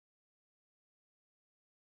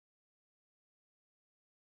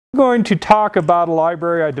going to talk about a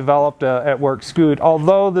library I developed at work, Skoot,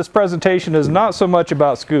 although this presentation is not so much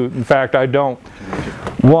about Skoot. In fact, I don't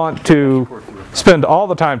want to spend all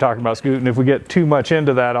the time talking about Skoot, and if we get too much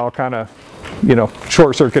into that, I'll kind of, you know,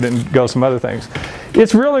 short circuit and go some other things.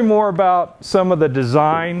 It's really more about some of the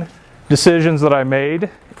design decisions that I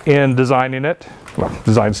made in designing it. Well,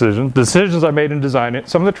 decisions I made in designing it,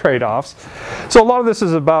 some of the trade-offs. So a lot of this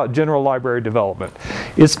is about general library development.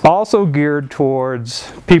 It's also geared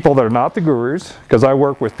towards people that are not the gurus, because I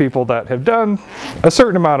work with people that have done a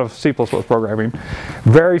certain amount of C++ programming.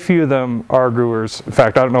 Very few of them are gurus. In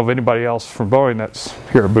fact, I don't know of anybody else from Boeing that's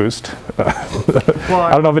here at Boost. Well,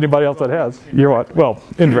 I don't know of anybody else that has. You're what? Well,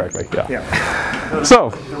 indirectly, yeah. So.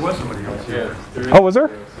 There was somebody else here. Oh, was there?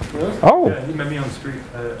 Oh. Yeah, he met me on the street.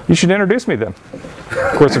 You should introduce me then.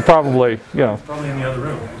 Of course, it's probably, you know. Probably in the other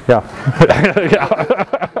room. Yeah.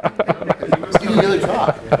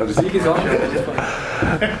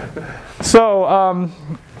 So,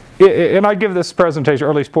 and I give this presentation, or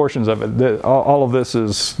at least portions of it. All of this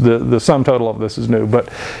is, the sum total of this is new.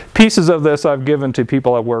 But pieces of this I've given to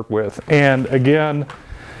people I work with. And again,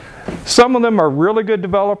 some of them are really good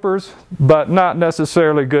developers, but not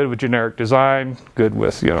necessarily good with generic design, good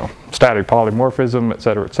with, you know, static polymorphism, et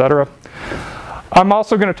cetera, et cetera. I'm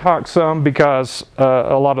also going to talk some because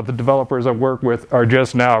a lot of the developers I work with are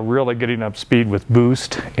just now really getting up to speed with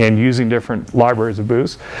Boost and using different libraries of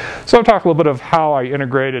Boost. So I'll talk a little bit of how I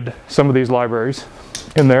integrated some of these libraries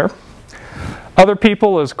in there. Other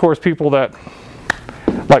people is, of course, people that,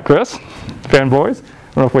 like Chris, fanboys. I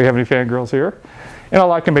don't know if we have any fangirls here. And I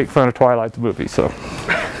like to make fun of Twilight the movie, so.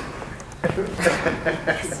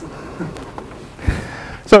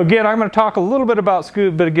 So again, I'm going to talk a little bit about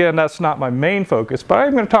Skoot, but again, that's not my main focus. But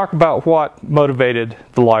I'm going to talk about what motivated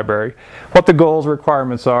the library, what the goals,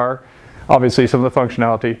 requirements are, obviously some of the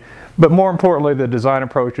functionality, but more importantly, the design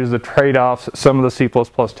approaches, the trade-offs, some of the C++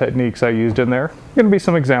 techniques I used in there. Going to be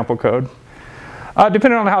some example code.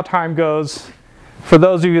 Depending on how time goes, for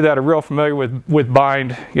those of you that are real familiar with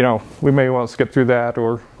bind, you know, we may want to skip through that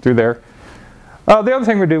or through there. The other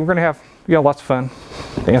thing we're going to have, you know, lots of fun,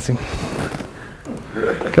 dancing.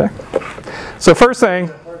 Okay. So first thing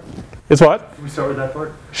is what? Can we start with that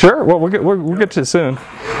part? Sure. Well, we'll get to it soon.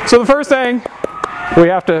 So the first thing we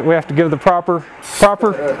have to give the proper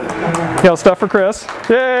you know, stuff for Chris.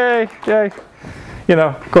 Yay! Yay! You know,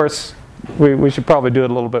 of course, we should probably do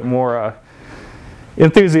it a little bit more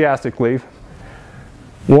enthusiastically.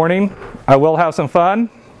 Warning: I will have some fun.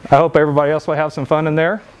 I hope everybody else will have some fun in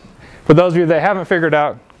there. For those of you that haven't figured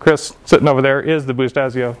out, Chris sitting over there is the Boost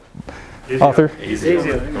Asio author.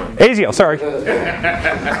 Asio, sorry. Oh,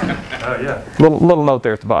 yeah. Little note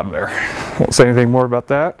there at the bottom there. Won't say anything more about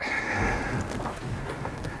that.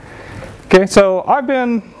 Okay, so I've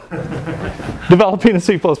been developing in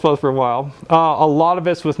C++ for a while. A lot of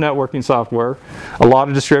it's with networking software, a lot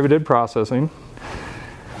of distributed processing.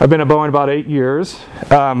 I've been at Boeing about 8 years.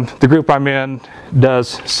 The group I'm in does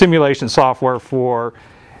simulation software for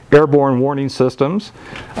airborne warning systems.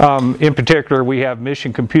 In particular, we have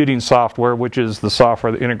mission computing software, which is the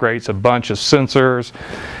software that integrates a bunch of sensors,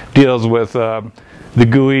 deals with the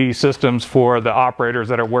GUI systems for the operators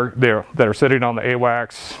that are sitting on the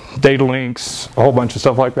AWACS, data links, a whole bunch of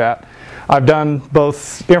stuff like that. I've done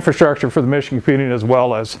both infrastructure for the mission computing as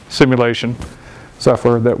well as simulation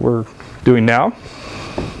software that we're doing now.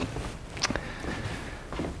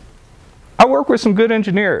 I work with some good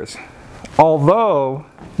engineers, although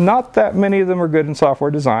not that many of them are good in software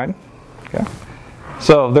design. Okay?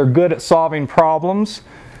 So they're good at solving problems.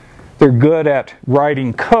 They're good at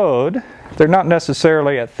writing code. They're not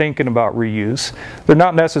necessarily at thinking about reuse. They're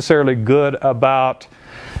not necessarily good about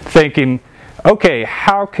thinking, okay,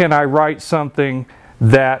 how can I write something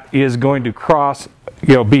that is going to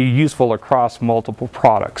be useful across multiple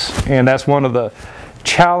products? And that's one of the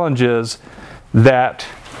challenges that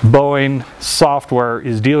Boeing software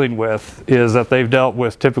is dealing with, is that they've dealt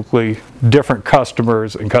with typically different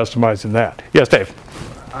customers and customizing that. Yes, Dave?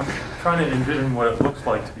 I'm trying to envision what it looks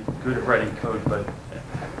like to be good at writing code, but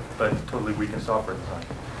totally weak in software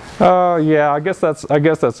design. Yeah, I guess that's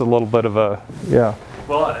a little bit of a, yeah.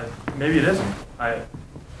 Well, maybe it isn't.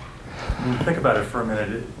 When you think about it for a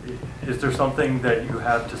minute, is there something that you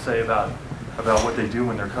have to say about what they do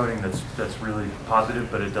when they're coding that's really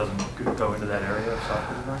positive, but it doesn't go into that area of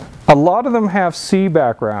software design? A lot of them have C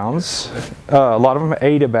backgrounds. A lot of them have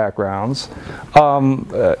ADA backgrounds.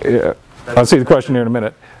 I'll see the question here in a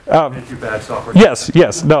minute. Make you bad software.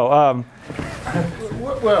 Yes, no.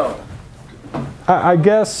 Well, I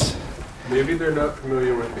guess maybe they're not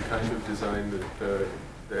familiar with the kind of design that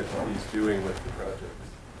he's doing with the project.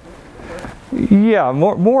 Yeah,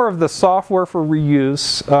 more of the software for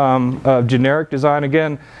reuse, generic design.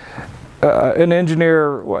 Again, an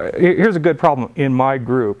engineer, here's a good problem in my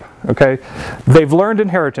group, okay? They've learned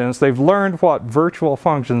inheritance, they've learned what virtual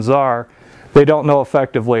functions are, they don't know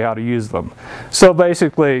effectively how to use them. So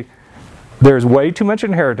basically, there's way too much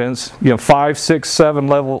inheritance, 5, 6, 7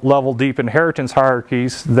 level deep inheritance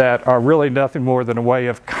hierarchies that are really nothing more than a way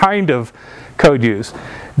of kind of code use,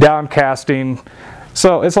 downcasting.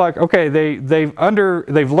 So it's like, okay, they've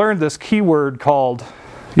learned this keyword called,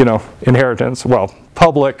 inheritance, well,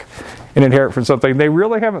 public and inherit from something. They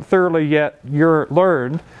really haven't thoroughly yet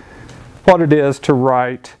learned what it is to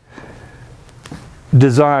write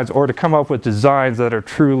designs or to come up with designs that are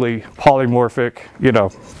truly polymorphic,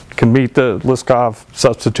 can meet the Liskov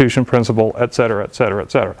substitution principle, et cetera, et cetera,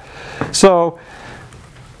 et cetera. So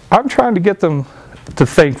I'm trying to get them to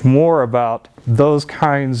think more about those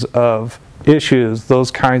kinds of issues,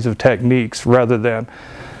 those kinds of techniques, rather than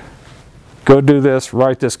go do this,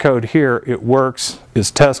 write this code here, it works,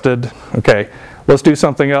 it's tested, okay, let's do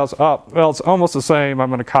something else. Oh, well, it's almost the same, I'm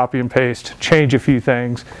going to copy and paste, change a few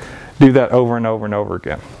things, do that over and over and over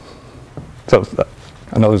again. So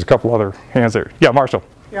I know there's a couple other hands there. Yeah, Marshall.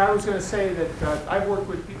 Yeah, I was going to say that I've worked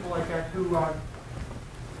with people like that who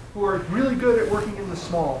are really good at working in the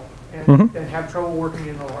small and have trouble working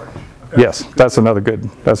in the large. Okay. Yes, that's another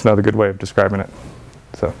good way of describing it.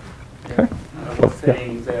 So, okay. I was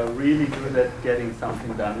saying they are really good at getting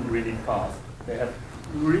something done really fast. They are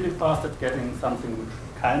really fast at getting something which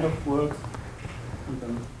kind of works.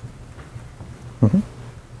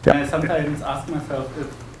 And I sometimes ask myself,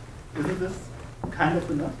 isn't this kind of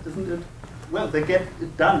enough? Isn't it? Well, they get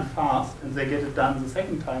it done fast, and they get it done the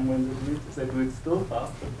second time when they do it still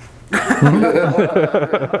faster.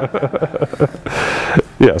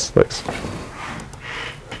 Yes, thanks.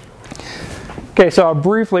 Okay, so I'll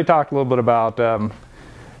briefly talk a little bit about,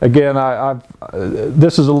 again,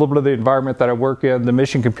 this is a little bit of the environment that I work in. The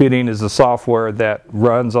mission computing is the software that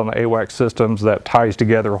runs on the AWACS systems that ties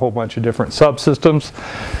together a whole bunch of different subsystems.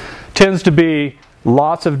 Tends to be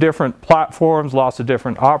lots of different platforms, lots of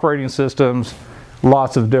different operating systems,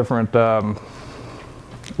 lots of different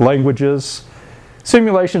languages.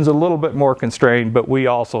 Simulation's a little bit more constrained, but we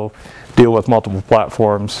also deal with multiple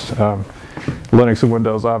platforms. Linux and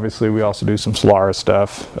Windows, obviously, we also do some Solaris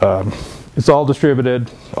stuff. It's all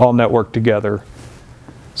distributed, all networked together.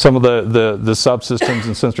 Some of the subsystems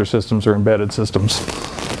and sensor systems are embedded systems.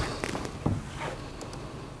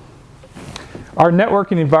 Our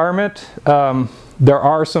networking environment, there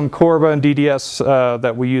are some Corba and DDS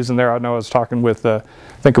that we use in there. I know I was talking with, I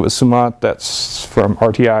think it was Sumant, that's from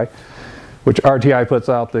RTI, which RTI puts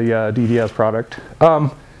out the DDS product.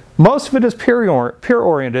 Most of it is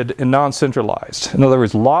peer-oriented and non-centralized. In other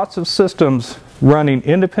words, lots of systems running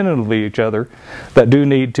independently of each other that do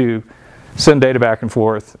need to send data back and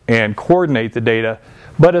forth and coordinate the data,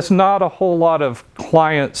 but it's not a whole lot of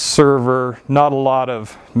client-server, not a lot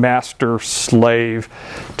of master-slave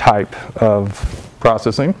type of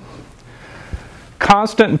processing.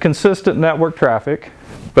 Constant and consistent network traffic,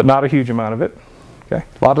 but not a huge amount of it. Okay,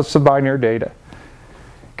 a lot of subbinary data.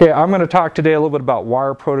 Okay, I'm going to talk today a little bit about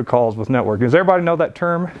wire protocols with networking. Does everybody know that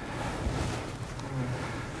term?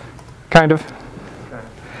 Kind of?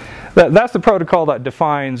 That's the protocol that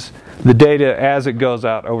defines the data as it goes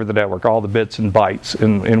out over the network, all the bits and bytes,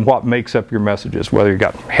 and what makes up your messages, whether you've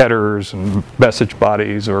got headers and message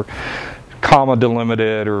bodies, or comma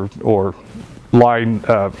delimited, or line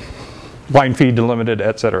feed delimited,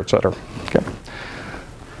 et cetera, et cetera. Okay.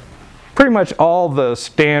 Pretty much all the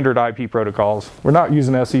standard IP protocols. We're not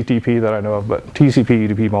using SCTP that I know of, but TCP,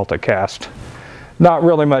 UDP, multicast. Not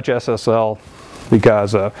really much SSL,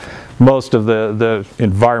 because most of the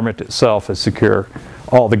environment itself is secure.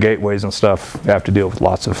 All the gateways and stuff have to deal with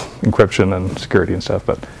lots of encryption and security and stuff,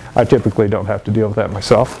 but I typically don't have to deal with that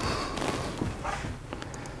myself.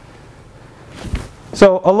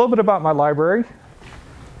 So a little bit about my library.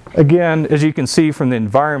 Again, as you can see from the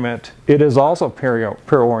environment, it is also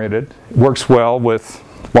peer-oriented. It works well with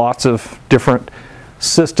lots of different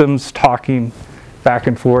systems talking back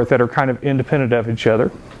and forth that are kind of independent of each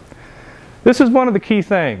other. This is one of the key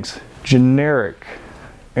things, generic.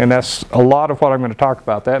 And that's a lot of what I'm going to talk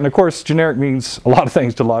about that. And of course, generic means a lot of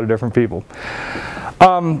things to a lot of different people.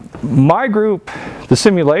 My group, the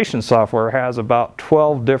simulation software, has about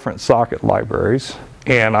 12 different socket libraries,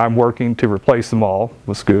 and I'm working to replace them all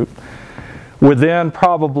with Skoot. Within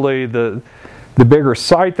probably the bigger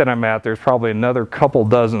site that I'm at, there's probably another couple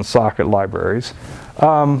dozen socket libraries.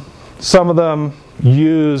 Some of them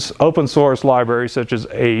use open source libraries such as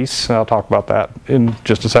ACE, and I'll talk about that in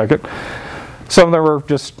just a second. Some of them are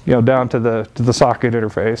just down to the socket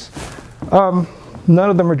interface. None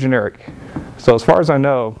of them are generic. So as far as I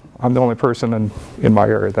know, I'm the only person in my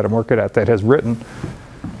area that I'm working at that has written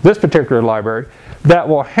this particular library that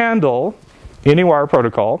will handle any wire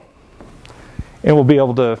protocol and will be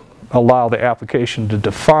able to allow the application to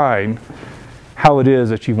define how it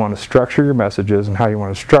is that you want to structure your messages and how you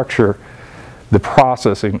want to structure the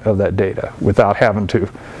processing of that data without having to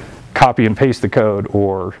copy and paste the code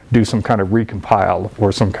or do some kind of recompile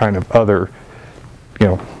or some kind of other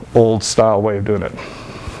old style way of doing it.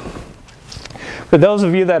 For those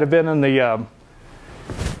of you that have been in the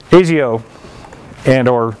Asio and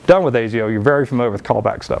or done with Asio, you're very familiar with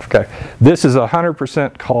callback stuff. Okay, this is 100%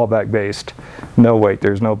 callback based. No wait,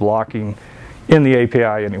 there's no blocking in the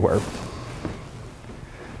API anywhere.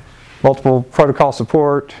 Multiple protocol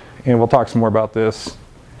support, and we'll talk some more about this.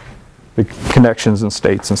 The connections and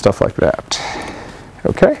states and stuff like that.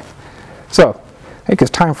 Okay, so I think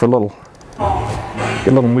it's time for get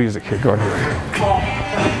a little music here going here.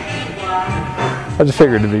 I just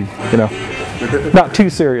figured it'd be, not too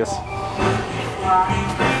serious.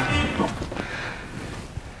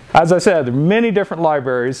 As I said, there are many different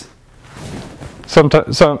libraries. Some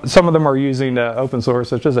of them are using open source,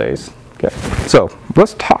 such as ACE. Okay, so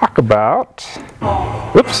let's talk about.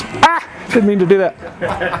 Whoops! Didn't mean to do that.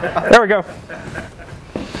 There we go.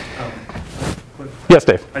 Yes,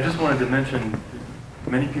 Dave. I just wanted to mention,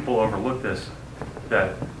 many people overlook this,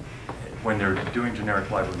 that when they're doing generic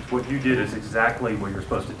libraries, what you did is exactly what you're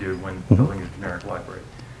supposed to do when building a generic library.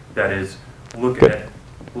 That is, look at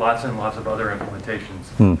lots and lots of other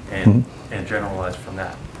implementations and generalize from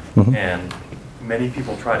that. And many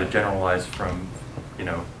people try to generalize from,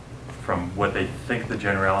 from what they think the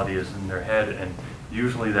generality is in their head, and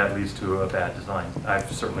usually that leads to a bad design. I've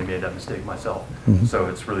certainly made that mistake myself. So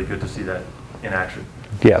it's really good to see that in action.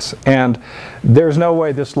 Yes, and there's no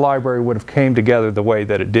way this library would have came together the way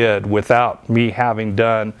that it did without me having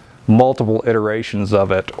done multiple iterations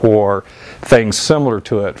of it or things similar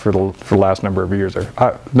to it for the last number of years.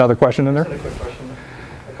 Another question in there? Just a quick question.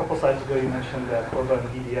 A couple slides ago you mentioned Corba and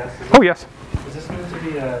DDS. Oh, yes. Is this meant to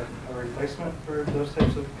be a replacement for those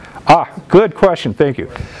types of? Good question. Thank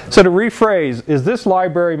you. So to rephrase, is this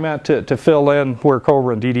library meant to fill in where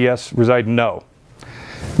Cobra and DDS reside? No.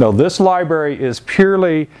 No, this library is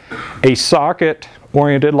purely a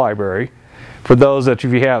socket-oriented library. For those that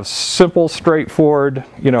if you have simple, straightforward,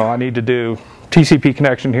 I need to do TCP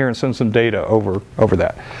connection here and send some data over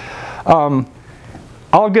that.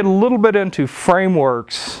 I'll get a little bit into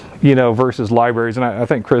frameworks, versus libraries, and I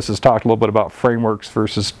think Chris has talked a little bit about frameworks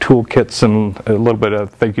versus toolkits and a little bit I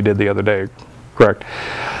think you did the other day, correct?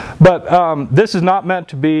 But this is not meant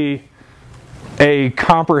to be a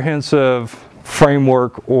comprehensive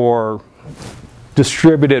framework or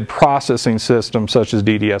distributed processing system such as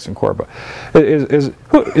DDS and Corba.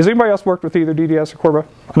 Has anybody else worked with either DDS or Corba?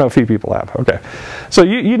 I know a few people have. Okay, so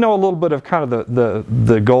you know a little bit of kind of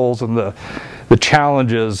the goals and the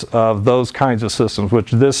challenges of those kinds of systems,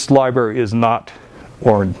 which this library is not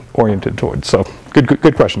oriented towards. So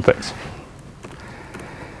good question. Thanks.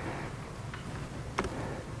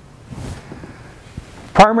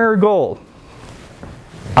 Primary goal.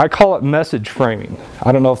 I call it message framing.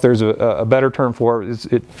 I don't know if there's a better term for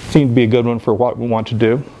it. It seemed to be a good one for what we want to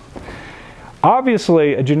do.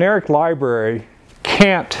 Obviously, a generic library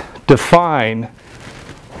can't define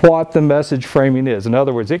what the message framing is. In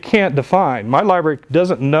other words, it can't define. My library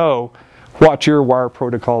doesn't know what your wire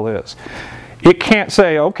protocol is. It can't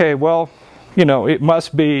say, okay, well, it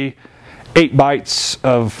must be 8 bytes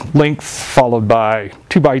of length followed by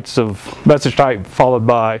 2 bytes of message type followed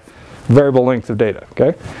by variable length of data.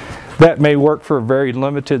 Okay, that may work for a very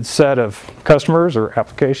limited set of customers or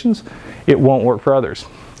applications. It won't work for others.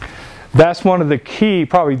 That's one of the key,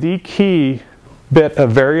 probably the key bit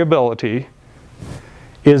of variability,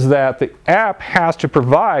 is that the app has to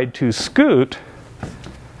provide to Skoot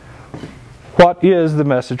what is the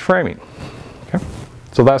message framing. Okay,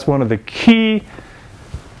 so that's one of the key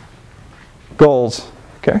goals.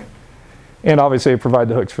 Okay, and obviously provide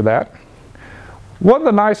the hooks for that. One of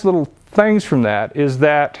the nice little things from that is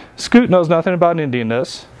that Skoot knows nothing about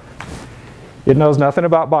endianness. It knows nothing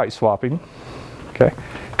about byte swapping. Okay,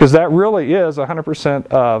 because that really is 100%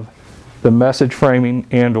 of the message framing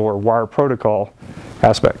and or wire protocol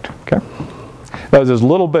aspect. Okay, now there's a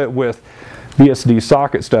little bit with BSD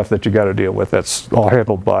socket stuff that you got to deal with. That's all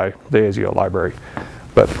handled by the Asio library,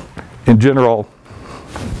 but in general,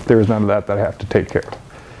 there is none of that I have to take care of.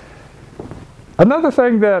 Another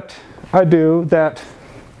thing that I do that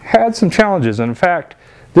had some challenges, and in fact,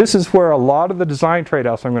 This is where a lot of the design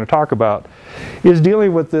trade-offs I'm going to talk about is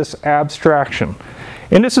dealing with this abstraction.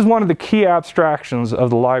 And this is one of the key abstractions of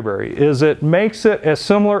the library, is it makes it as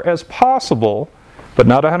similar as possible, but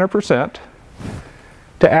not 100%,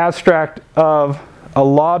 to abstract of a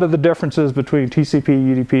lot of the differences between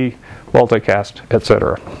TCP, UDP, multicast,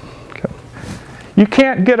 etc. Okay. You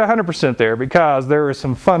can't get 100% there because there are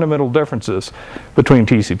some fundamental differences between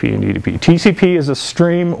TCP and UDP. TCP is a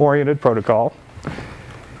stream-oriented protocol,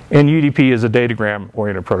 and UDP is a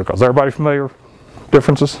datagram-oriented protocol. Is everybody familiar with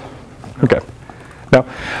differences? Okay. Now,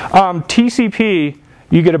 TCP,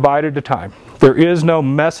 you get a byte at a time. There is no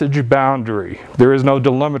message boundary. There is no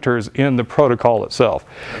delimiters in the protocol itself.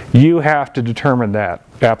 You have to determine that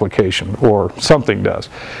application, or something does.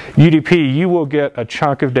 UDP, you will get a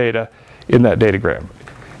chunk of data in that datagram,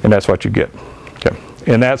 and that's what you get. Okay.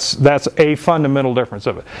 And that's a fundamental difference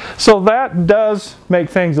of it. So that does make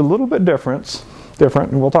things a little bit different,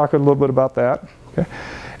 and we'll talk a little bit about that. Okay.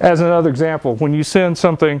 As another example, when you send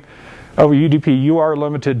something over UDP, you are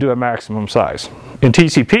limited to a maximum size. In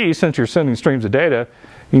TCP, since you're sending streams of data,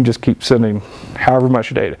 you can just keep sending however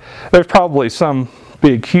much data. There's probably some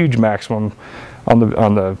big, huge maximum on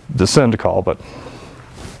the send call, but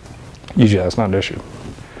usually that's not an issue.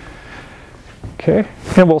 Okay,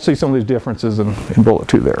 and we'll see some of these differences in bullet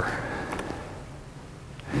 2 there.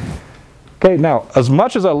 Okay, now, as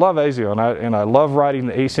much as I love Asio and I love writing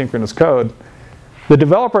the asynchronous code, the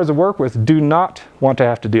developers I work with do not want to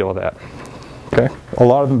have to deal with that. Okay? A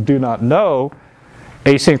lot of them do not know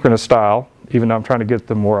asynchronous style, even though I'm trying to get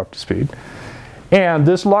them more up to speed. And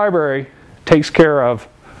this library takes care of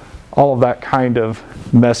all of that kind of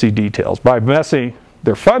messy details. By messy,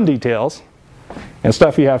 they're fun details and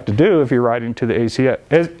stuff you have to do if you're writing to the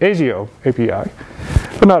Asio API.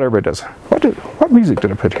 But not everybody does. What music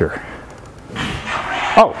did I put here?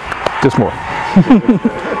 Oh, just more.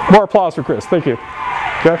 More applause for Chris. Thank you.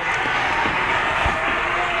 Okay.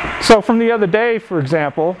 So from the other day, for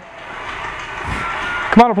example,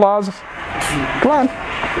 come on, applause. Come on.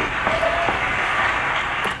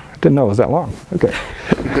 I didn't know it was that long. Okay.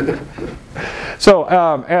 So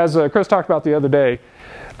as Chris talked about the other day,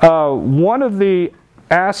 one of the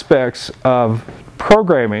aspects of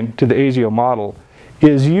programming to the Asio model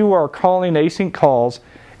is you are calling async calls,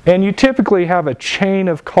 and you typically have a chain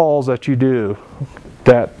of calls that you do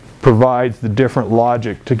that provides the different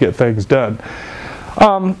logic to get things done.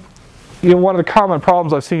 You know, one of the common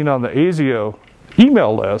problems I've seen on the Asio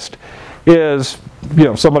email list is, you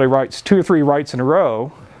know, somebody writes 2 or 3 writes in a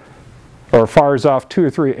row, or fires off 2 or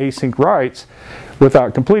 3 async writes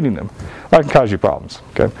without completing them. That can cause you problems.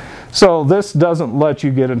 Okay, so this doesn't let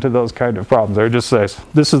you get into those kind of problems. It just says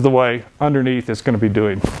this is the way underneath it's going to be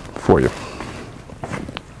doing for you.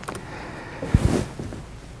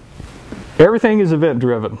 Everything is event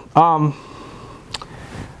driven.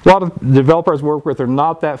 A lot of developers I work with are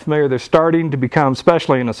not that familiar. They're starting to become,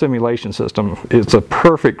 especially in a simulation system, it's a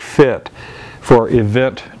perfect fit for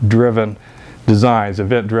event driven designs,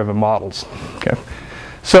 event driven models. Okay.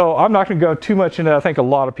 So I'm not going to go too much into that. I think a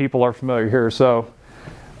lot of people are familiar here. So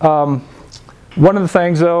one of the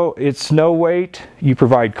things though, it's no wait. You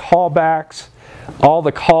provide callbacks. All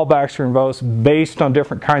the callbacks are invoked based on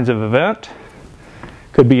different kinds of event.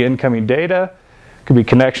 Could be incoming data, could be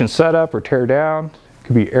connection setup or tear down,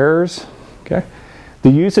 could be errors. Okay. The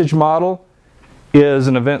usage model is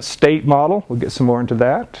an event state model. We'll get some more into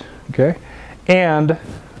that. Okay. And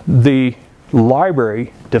the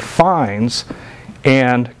library defines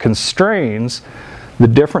and constrains the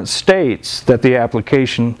different states that the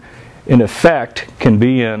application in effect can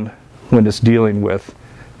be in when it's dealing with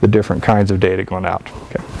the different kinds of data going out.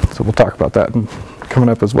 Okay. So we'll talk about that coming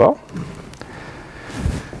up as well.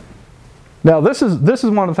 Now this is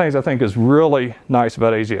one of the things I think is really nice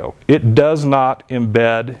about Asio. It does not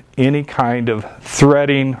embed any kind of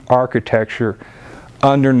threading architecture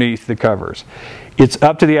underneath the covers. It's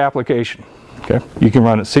up to the application. Okay? You can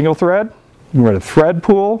run a single thread, you can run a thread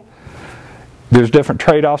pool. There's different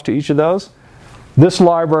trade-offs to each of those. This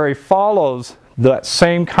library follows that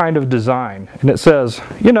same kind of design, and it says,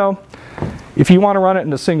 you know, if you want to run it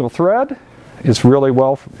in a single thread, it's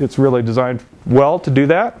really designed well to do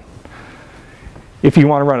that. If you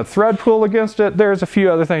want to run a thread pool against it, there's a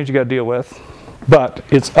few other things you got to deal with, but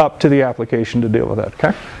it's up to the application to deal with that.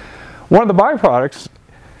 Okay? One of the byproducts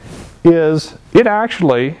is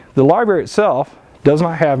the library itself does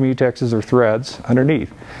not have mutexes or threads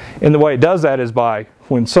underneath. And the way it does that is by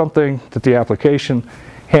when something that the application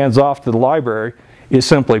hands off to the library, it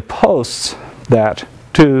simply posts that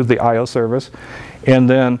to the I/O service, and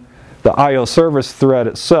then the IO service thread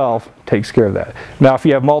itself takes care of that. Now, if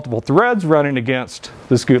you have multiple threads running against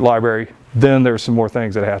the Skoot library, then there's some more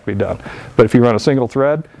things that have to be done. But if you run a single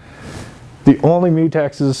thread, the only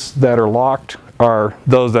mutexes that are locked are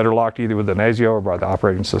those that are locked either within Asio or by the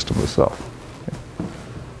operating system itself.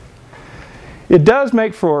 It does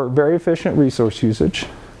make for very efficient resource usage,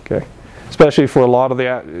 okay? Especially for a lot of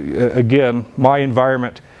the, again, my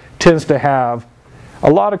environment tends to have a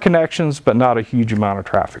lot of connections, but not a huge amount of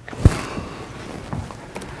traffic.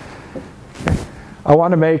 Okay. I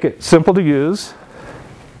want to make it simple to use,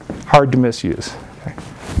 hard to misuse. Okay.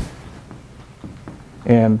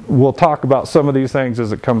 And we'll talk about some of these things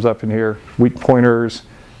as it comes up in here. Weak pointers,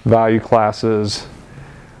 value classes.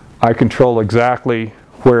 I control exactly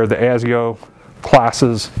where the Asio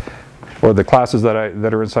classes, or the classes that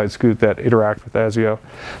are inside Skoot that interact with Asio.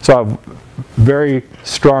 So I have very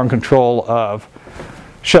strong control of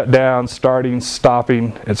shutdown, starting,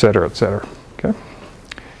 stopping, etc., etc. Okay,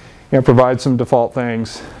 and provide some default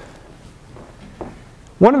things.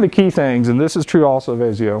 One of the key things, and this is true also of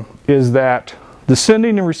Asio, is that the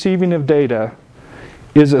sending and receiving of data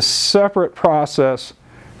is a separate process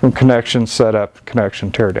from connection setup,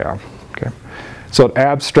 connection teardown. Okay, so it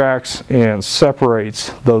abstracts and separates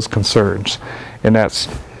those concerns, and that's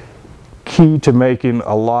key to making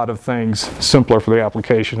a lot of things simpler for the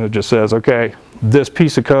application. It just says, okay, this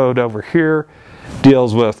piece of code over here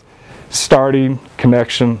deals with starting,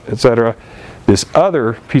 connection, etc. This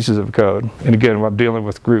other pieces of code, and again, I'm dealing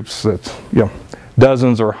with groups that's, you know,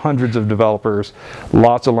 dozens or hundreds of developers,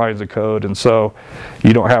 lots of lines of code, and so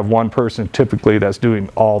you don't have one person typically that's doing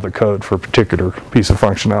all the code for a particular piece of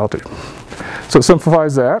functionality. So it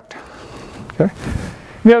simplifies that. Okay.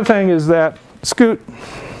 The other thing is that Skoot,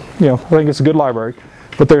 you know, I think it's a good library,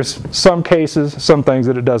 but there's some cases, some things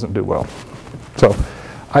that it doesn't do well. So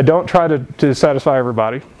I don't try to satisfy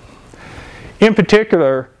everybody. In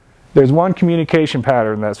particular, there's one communication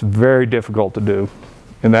pattern that's very difficult to do,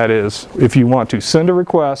 and that is if you want to send a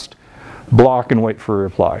request, block and wait for a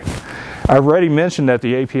reply. I've already mentioned that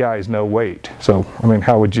the API is no wait. So, I mean,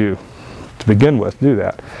 how would you, to begin with, do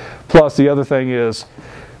that? Plus, the other thing is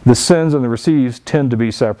the sends and the receives tend to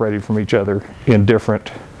be separated from each other in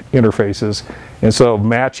different interfaces. And so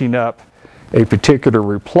matching up a particular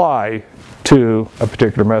reply to a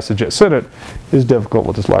particular message that's sent it is difficult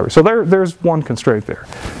with this library. So there's one constraint there.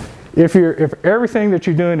 If everything that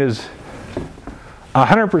you're doing is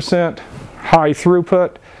 100% high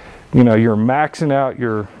throughput, you know, you're maxing out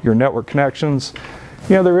your network connections,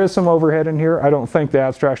 you know, there is some overhead in here. I don't think the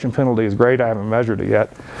abstraction penalty is great. I haven't measured it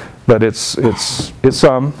yet, but it's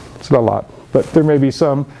some. It's not a lot, but there may be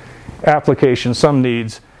some applications, some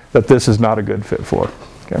needs that this is not a good fit for.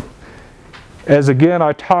 Okay. As again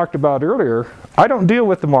I talked about earlier, I don't deal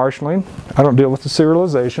with the marshalling. I don't deal with the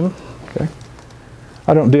serialization. Okay.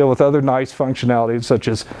 I don't deal with other nice functionalities such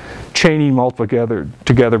as chaining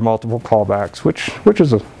together multiple callbacks, which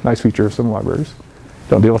is a nice feature of some libraries.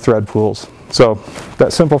 Don't deal with thread pools. So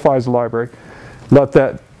that simplifies the library. Let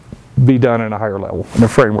that be done in a higher level, in a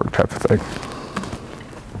framework type of thing.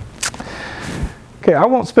 Okay, I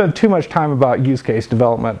won't spend too much time about use case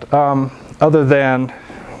development, other than,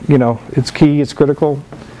 you know, it's key, it's critical.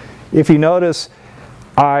 If you notice,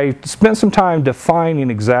 I spent some time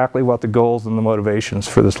defining exactly what the goals and the motivations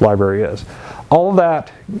for this library is. All of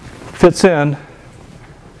that fits in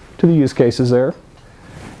to the use cases there.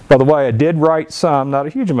 By the way, I did write some, not a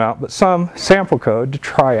huge amount, but some sample code to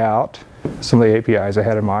try out some of the APIs I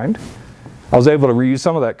had in mind. I was able to reuse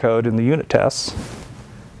some of that code in the unit tests.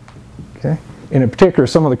 Okay. And in particular,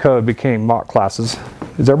 some of the code became mock classes.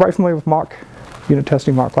 Is everybody familiar with mock unit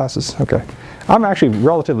testing, mock classes? Okay. I'm actually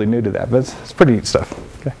relatively new to that, but it's pretty neat stuff.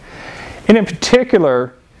 Okay. And in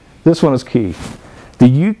particular, this one is key. The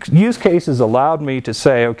use cases allowed me to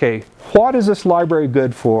say, okay, what is this library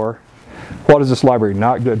good for? What is this library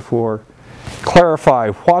not good for?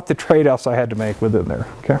 Clarify what the trade-offs I had to make within there.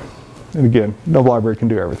 Okay. And again, no library can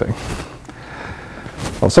do everything.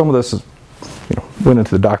 Well, some of this is, you know, went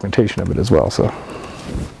into the documentation of it as well. So,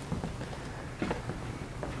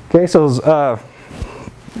 okay, so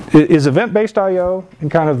is event-based I/O and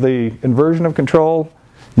kind of the inversion of control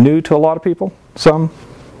new to a lot of people? Some,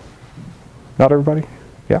 not everybody.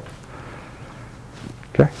 Yeah.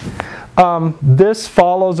 Okay. This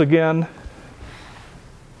follows again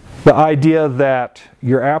the idea that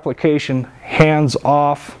your application hands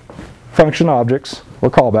off function objects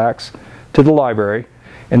or callbacks to the library,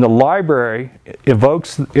 and the library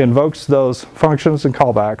invokes those functions and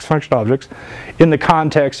callbacks, function objects, in the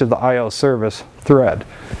context of the I/O service thread.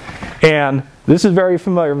 And this is very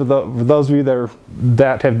familiar for those of you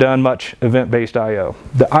that have done much event-based I/O.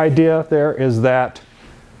 The idea there is that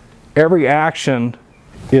every action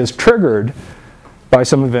is triggered by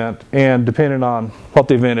some event, and depending on what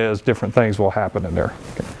the event is, different things will happen in there.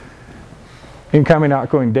 Okay. Incoming,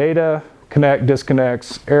 outgoing data, connect,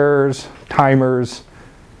 disconnects, errors, timers,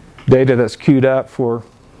 data that's queued up for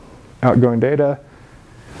outgoing data,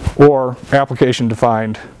 or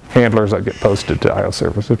application-defined handlers that get posted to I/O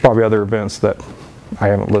servers. There's probably other events that I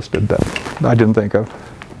haven't listed that I didn't think of.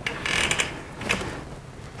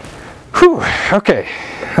 Whew, okay,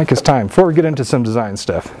 I think it's time before we get into some design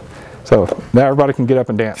stuff. So now everybody can get up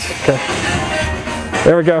and dance, okay?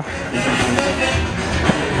 There we go.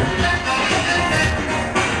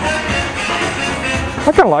 I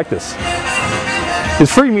kind of like this.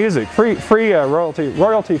 It's free music,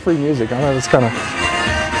 royalty-free music. I know it's kind of...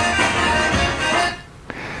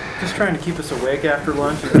 Just trying to keep us awake after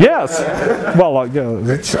lunch. Yes. Well, you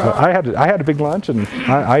know, I had a big lunch, and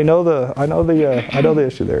I know the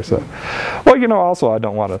issue there. So, well, you know, also I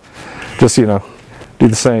don't want to just do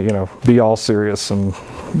the same, be all serious and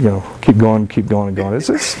keep going and going.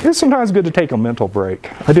 It's sometimes good to take a mental break.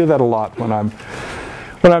 I do that a lot when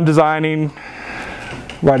I'm designing,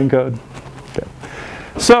 writing code. Okay.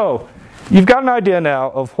 So you've got an idea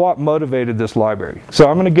now of what motivated this library. So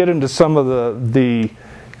I'm going to get into some of the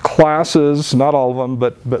classes, not all of them,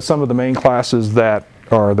 but some of the main classes that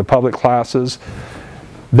are the public classes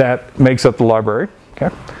that makes up the library. Okay.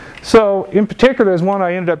 So in particular, there's one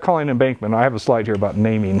I ended up calling embankment. I have a slide here about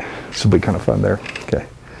naming. This will be kind of fun there. Okay.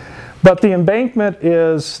 But the embankment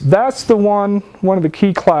that's the one of the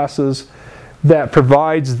key classes that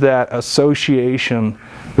provides that association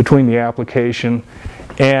between the application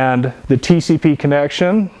and the TCP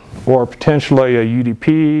connection, or potentially a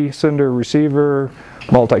UDP, sender, receiver,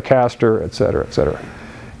 multicaster, etc., etc.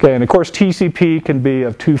 Okay, and of course TCP can be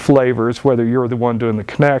of two flavors, whether you're the one doing the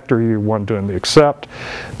connect or you're the one doing the accept.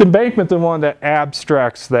 The embankment is the one that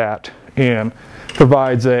abstracts that and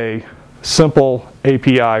provides a simple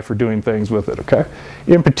API for doing things with it. Okay.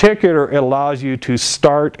 In particular, it allows you to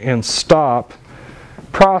start and stop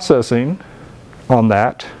processing on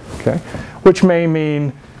that. Okay, which may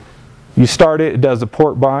mean you start it, it does a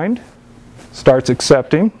port bind, starts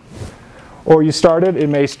accepting. Or you start it,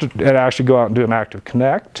 it actually go out and do an active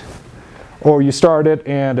connect. Or you start it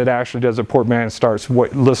and it actually does a port bind and starts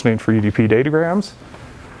listening for UDP datagrams.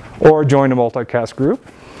 Or join a multicast group.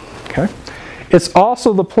 Okay. It's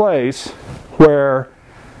also the place where,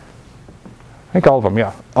 I think all of them,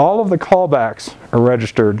 yeah, all of the callbacks are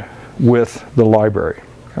registered with the library.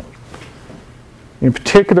 Okay. In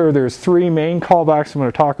particular, there's three main callbacks I'm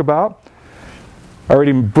going to talk about. I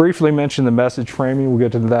already briefly mentioned the message framing. We'll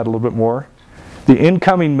get into that a little bit more. The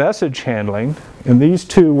incoming message handling, and these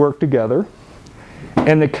two work together.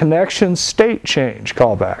 And the connection state change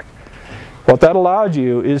callback. What that allows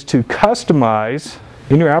you is to customize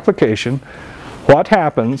in your application what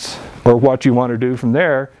happens or what you want to do from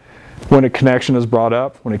there when a connection is brought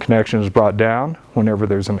up, when a connection is brought down, whenever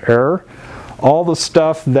there's an error. All the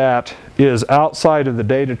stuff that is outside of the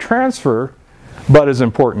data transfer but is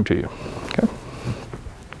important to you. Okay.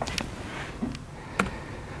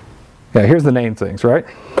 Yeah, here's the name things, right?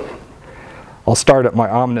 I'll start at my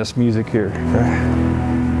ominous music here.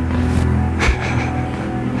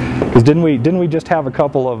 Because didn't we just have a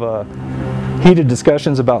couple of heated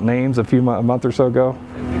discussions about names a month or so ago?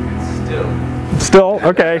 Still?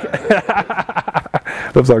 Okay.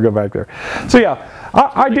 Oops, I'll go back there. So yeah,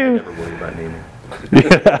 I do.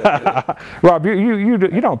 Rob, you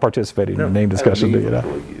don't participate in the name discussion, do you?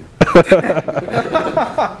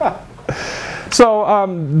 So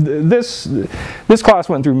this class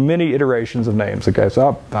went through many iterations of names. Okay,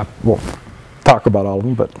 so I won't talk about all of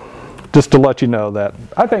them, but just to let you know that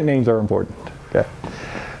I think names are important. Okay,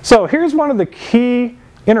 so here's one of the key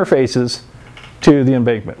interfaces to the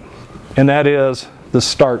embankment, and that is the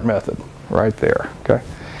start method right there. Okay,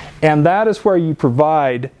 and that is where you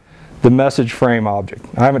provide the message frame object.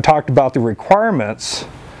 I haven't talked about the requirements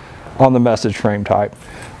on the message frame type,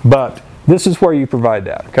 but this is where you provide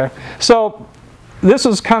that. Okay, so this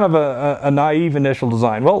is kind of a naive initial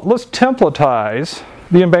design. Well, let's templatize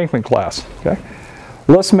the embankment class. Okay,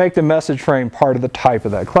 let's make the message frame part of the type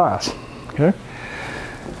of that class. Okay,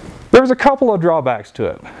 there's a couple of drawbacks to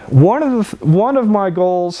it. One of my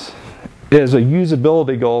goals is a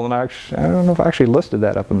usability goal, and I don't know if I actually listed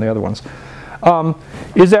that up in the other ones.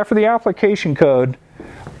 Is that for the application code,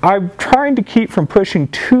 I'm trying to keep from pushing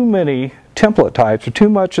too many template types or too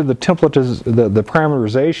much of the template, the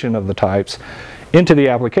parameterization of the types into the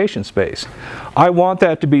application space. I want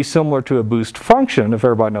that to be similar to a boost function, if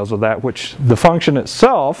everybody knows of that, which the function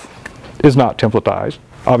itself is not templatized.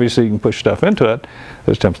 Obviously, you can push stuff into it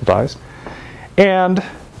that's templatized. And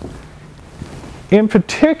in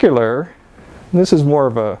particular, this is more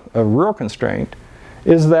of a real constraint,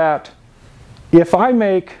 is that if I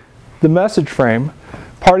make the message frame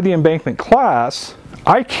part of the embankment class,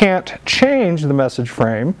 I can't change the message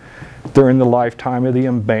frame during the lifetime of the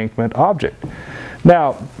embankment object.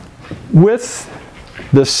 Now, with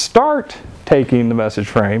the start taking the message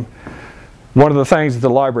frame, one of the things that the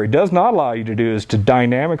library does not allow you to do is to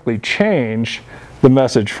dynamically change the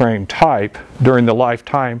message frame type during the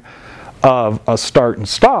lifetime of a start and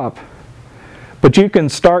stop. But you can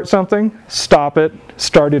start something, stop it,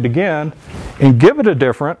 start it again, and give it a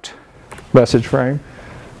different message frame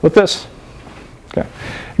with this. Okay.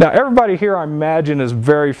 Now everybody here, I imagine, is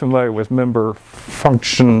very familiar with member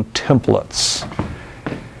function templates.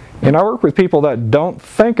 And I work with people that don't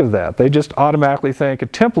think of that. They just automatically think a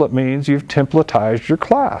template means you've templatized your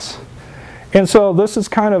class. And so this is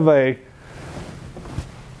kind of a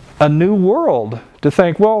new world to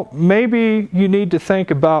think, well, maybe you need to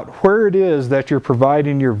think about where it is that you're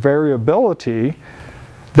providing your variability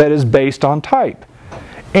that is based on type.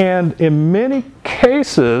 And in many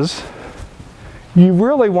cases, you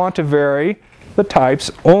really want to vary the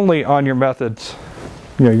types only on your methods,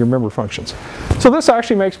 your member functions. So this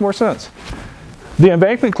actually makes more sense. The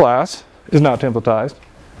embankment class is not templatized.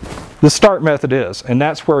 The start method is, and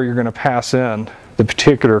that's where you're going to pass in the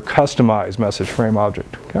particular customized message frame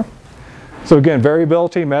object. Okay? So again,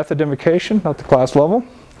 variability, method invocation at the class level.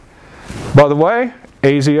 By the way,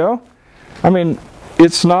 Asio, I mean,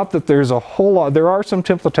 it's not that there's a whole lot. There are some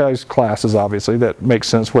templatized classes, obviously, that make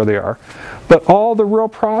sense where they are. But all the real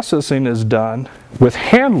processing is done with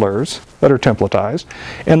handlers that are templatized,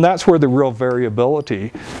 and that's where the real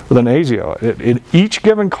variability with an Asio. In each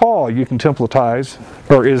given call, you can templatize,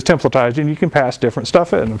 or is templatized, and you can pass different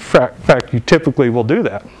stuff in. In fact, you typically will do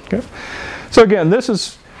that. Okay? So again, this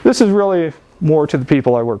is really more to the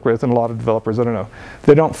people I work with, and a lot of developers, I don't know.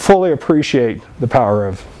 They don't fully appreciate the power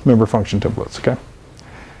of member function templates. Okay?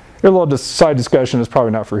 A little side discussion is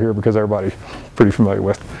probably not for here because everybody's pretty familiar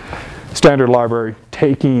with standard library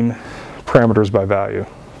taking parameters by value.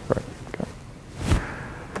 Right. Okay.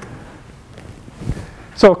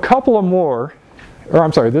 So a couple of more, or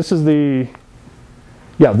I'm sorry, this is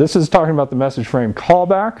this is talking about the message frame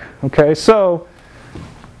callback. Okay, so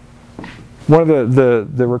one of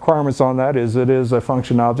the requirements on that is it is a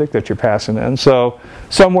function object that you're passing in. So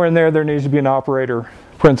somewhere in there needs to be an operator,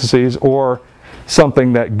 parentheses, or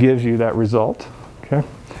something that gives you that result. Okay.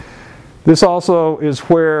 This also is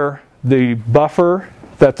where the buffer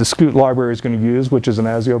that the Skoot library is going to use, which is an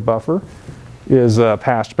Asio buffer, is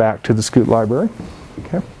passed back to the Skoot library.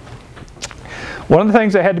 Okay. One of the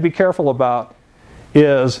things I had to be careful about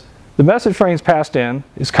is the message frames passed in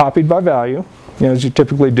is copied by value, as you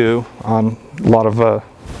typically do on a lot of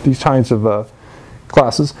these kinds of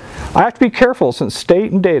classes. I have to be careful, since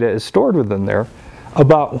state and data is stored within there,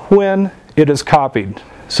 about when it is copied.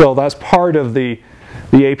 So that's part of the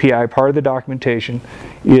API, part of the documentation,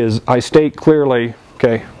 is I state clearly,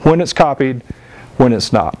 okay, when it's copied, when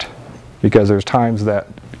it's not. Because there's times that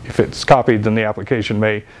if it's copied, then the application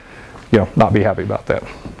may not be happy about that.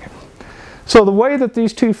 Okay. So the way that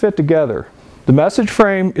these two fit together, the message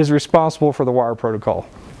frame is responsible for the wire protocol.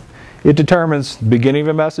 It determines the beginning of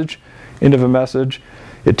a message, end of a message.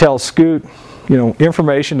 It tells Skoot,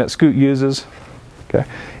 information that Skoot uses. Okay.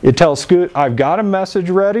 It tells Skoot, I've got a message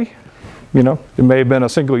ready. It may have been a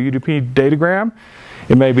single UDP datagram.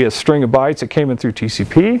 It may be a string of bytes that came in through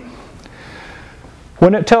TCP.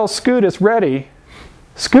 When it tells Skoot it's ready,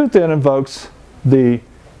 Skoot then invokes the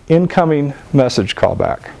incoming message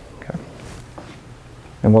callback. Okay.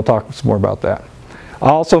 And we'll talk some more about that.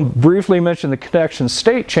 I'll also briefly mention the connection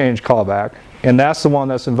state change callback, and that's the one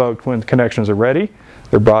that's invoked when connections are ready.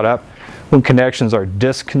 They're brought up. When connections are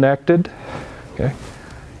disconnected, okay.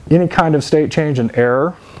 Any kind of state change, an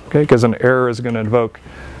error, okay, because an error is going to invoke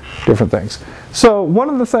different things. So one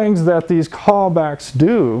of the things that these callbacks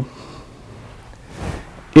do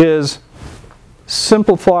is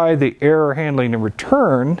simplify the error handling and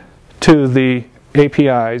return to the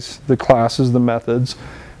APIs, the classes, the methods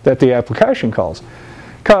that the application calls.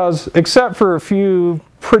 Because except for a few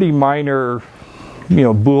pretty minor,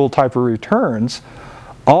 bool type of returns,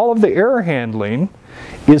 all of the error handling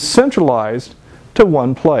is centralized to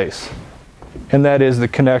one place, and that is the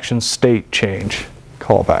connection state change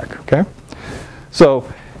callback. Okay,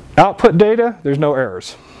 so output data, there's no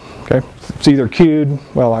errors. Okay, it's either queued.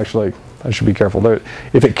 Well, actually, I should be careful.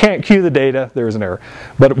 If it can't queue the data, there is an error.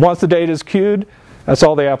 But once the data is queued, that's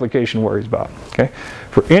all the application worries about. Okay?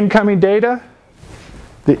 For incoming data,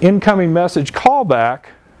 the incoming message callback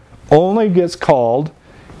only gets called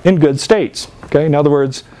in good states. Okay? In other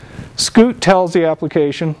words, Skoot tells the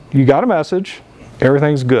application, you got a message,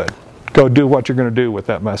 everything's good. Go do what you're going to do with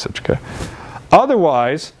that message. Okay?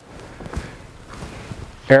 Otherwise,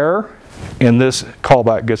 error, and this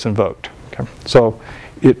callback gets invoked. Okay? So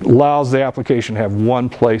it allows the application to have one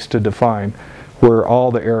place to define where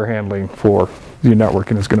all the error handling for your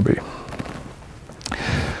networking is going to be.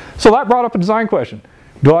 So that brought up a design question.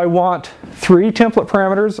 Do I want 3 template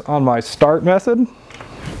parameters on my start method?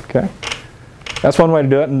 Okay. That's one way to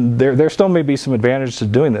do it, and there still may be some advantage to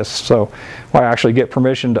doing this. So I actually get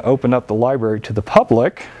permission to open up the library to the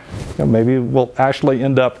public, maybe we'll actually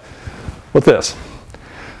end up with this.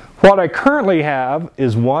 What I currently have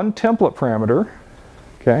is 1 template parameter,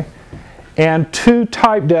 okay, and 2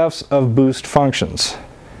 type defs of boost functions.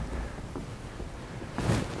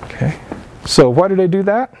 Okay, so why did I do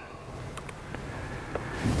that?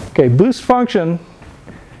 Okay, boost function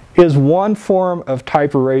is one form of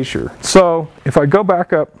type erasure. So if I go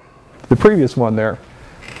back up the previous one there,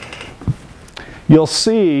 you'll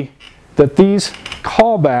see that these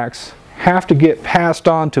callbacks have to get passed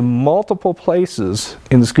on to multiple places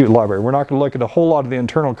in the Skoot library. We're not going to look at a whole lot of the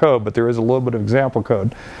internal code, but there is a little bit of example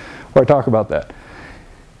code where I talk about that.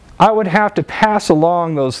 I would have to pass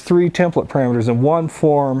along those 3 template parameters in one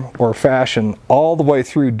form or fashion all the way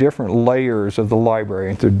through different layers of the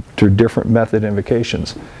library and through different method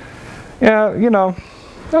invocations. Yeah, you know,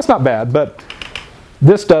 that's not bad, but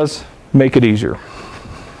this does make it easier.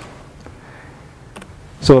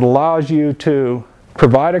 So it allows you to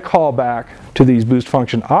provide a callback to these boost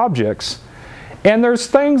function objects, and there's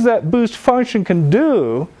things that boost function can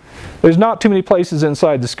do. There's not too many places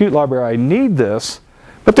inside the Skoot library I need this,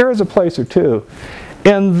 but there is a place or two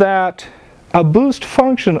in that a boost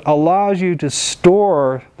function allows you to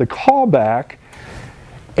store the callback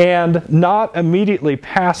and not immediately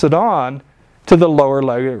pass it on to the lower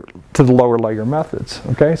layer methods.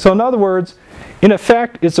 Okay? So in other words, in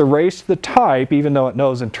effect, it's erased the type, even though it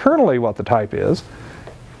knows internally what the type is,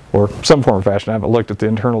 or some form of fashion. I haven't looked at the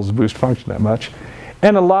internals of boost function that much,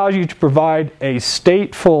 and allows you to provide a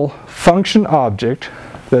stateful function object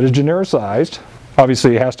that is genericized.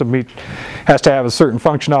 Obviously, it has to have a certain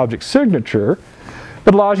function object signature,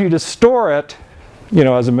 but allows you to store it, you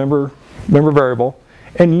know, as a member variable,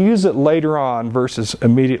 and use it later on versus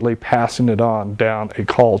immediately passing it on down a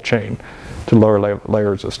call chain to lower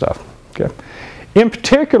layers of stuff. Okay. In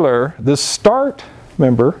particular, the start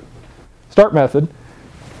method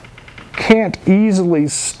can't easily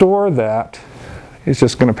store that. It's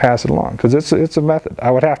just going to pass it along because it's a method.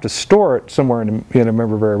 I would have to store it somewhere in a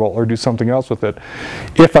member variable or do something else with it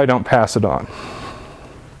if I don't pass it on.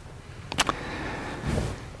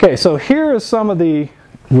 Okay, so here is some of the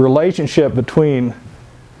relationship between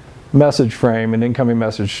message frame and incoming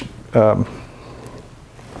message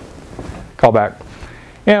callback.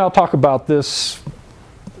 And I'll talk about this,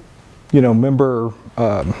 you know, template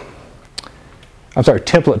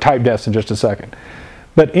type defs in just a second.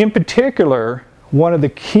 But in particular, one of the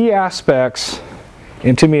key aspects,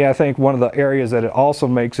 and to me I think one of the areas that it also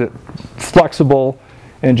makes it flexible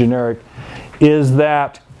and generic, is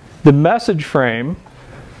that the message frame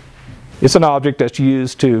is an object that's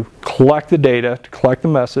used to collect the data, to collect the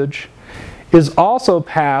message, is also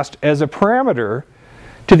passed as a parameter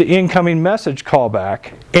to the incoming message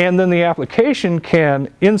callback, and then the application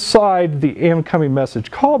can, inside the incoming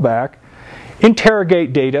message callback,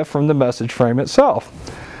 interrogate data from the message frame itself.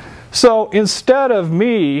 So instead of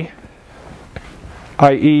me,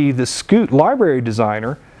 i.e. the Skoot library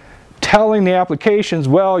designer, telling the applications,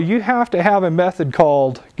 well, you have to have a method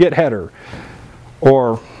called getHeader,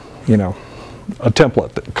 or, you know, a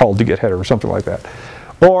template called to getHeader or something like that,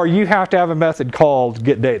 or you have to have a method called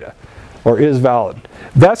getData or isValid.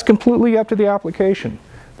 That's completely up to the application.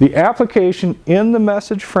 The application in the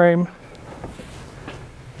message frame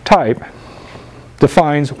type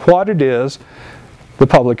defines what it is, the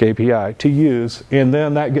public API, to use, and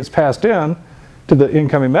then that gets passed in to the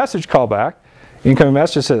incoming message callback. Incoming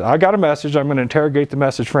message says, I got a message, I'm going to interrogate the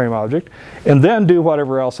message frame object, and then do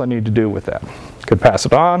whatever else I need to do with that. Could pass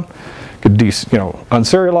it on, could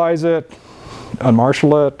unserialize it,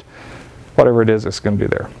 unmarshal it, whatever it is it's going to do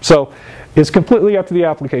there. So it's completely up to the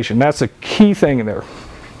application. That's a key thing in there.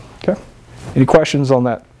 Okay. Any questions on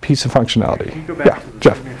that piece of functionality? Can you go back to the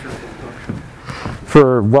Jeff. signature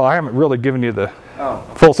function? Well, I haven't really given you the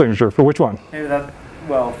full signature. For which one? Maybe that,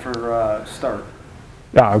 well, for start.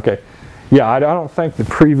 Ah, okay. Yeah, I don't think the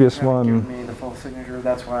previous You haven't one. given me the full signature.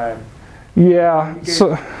 That's why Yeah. you gave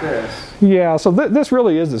So this. yeah. So this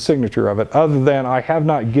really is the signature of it. Other than I have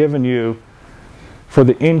not given you for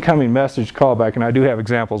the incoming message callback, and I do have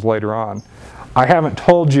examples later on. I haven't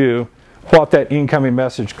told you what that incoming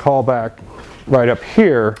message callback right up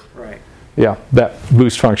here. Right. Yeah, that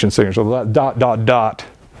boost function signature. That dot dot dot.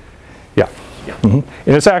 Yeah. Yeah. And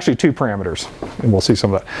it's actually 2 parameters, and we'll see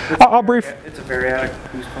some of that. I'll brief. It's a variadic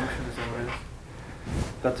boost function. Is that what it is?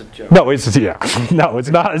 That's a joke. No, it's yeah. No, it's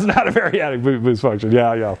not. It's not a variadic boost function.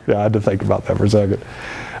 Yeah. I had to think about that for a second.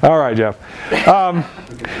 All right, Jeff.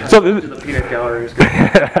 So The peanut gallery is good.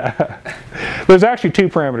 there's actually 2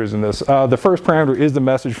 parameters in this. The first parameter is the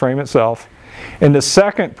message frame itself, and the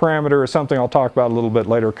second parameter is something I'll talk about a little bit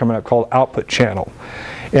later coming up called output channel,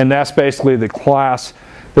 and that's basically the class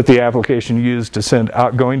that the application used to send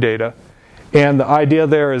outgoing data. And the idea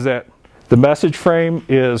there is that the message frame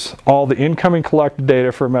is all the incoming collected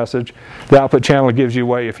data for a message. The output channel gives you a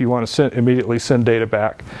way if you want to immediately send data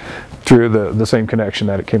back through the same connection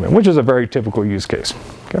that it came in, which is a very typical use case.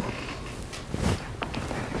 Okay.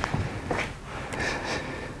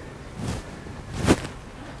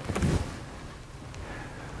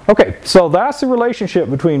 Okay, so that's the relationship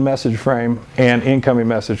between message frame and incoming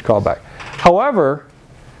message callback. However,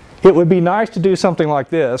 it would be nice to do something like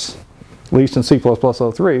this, at least in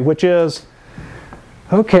C++03, which is,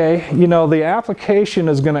 okay, you know, the application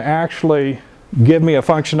is going to actually give me a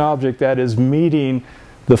function object that is meeting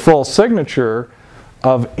the full signature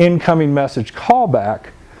of incoming message callback,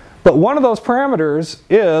 but one of those parameters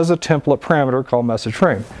is a template parameter called message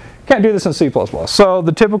frame. Can't do this in C++. So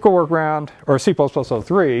the typical workaround, or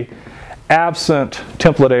C++03, absent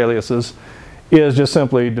template aliases, is just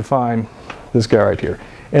simply define this guy right here.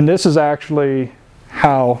 And this is actually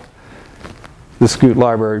how the Skoot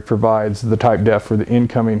library provides the type def for the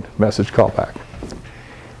incoming message callback.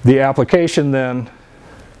 The application then,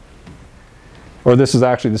 or this is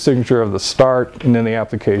actually the signature of the start, and then the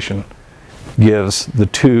application gives the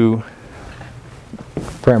 2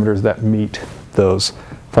 parameters that meet those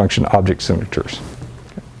function object signatures.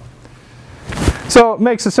 Okay. So it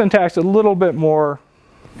makes the syntax a little bit more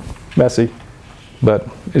messy, but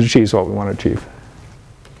it achieves what we want to achieve.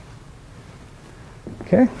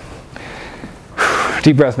 Okay.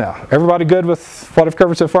 Deep breath now. Everybody good with what I've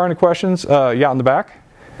covered so far? Any questions? Yeah, in the back.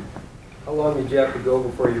 How long did you have to go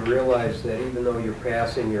before you realized that even though you're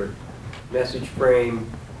passing your message frame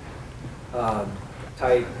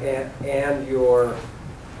type and your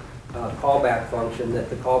callback function, that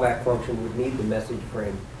the callback function would need the message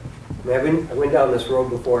frame? I mean, I went down this road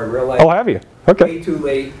before and realized. Oh, have you? Okay. Way too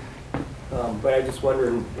late. But I just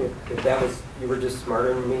wondering if that was, you were just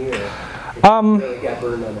smarter than me, or if you really got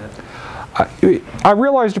burned on that. I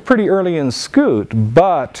realized it pretty early in Skoot,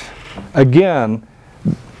 but again,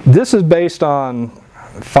 this is based on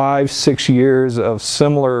 5-6 years of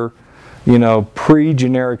similar, you know,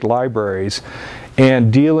 pre-generic libraries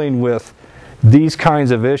and dealing with these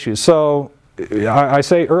kinds of issues. So I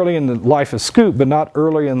say early in the life of Skoot, but not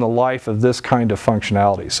early in the life of this kind of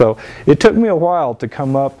functionality. So it took me a while to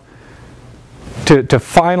come up to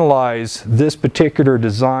finalize this particular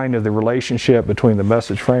design of the relationship between the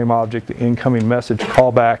message frame object, the incoming message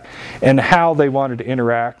callback, and how they wanted to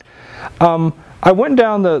interact. I went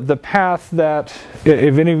down the path that,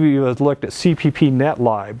 if any of you have looked at CPP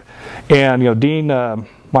netlib, and you know, Dean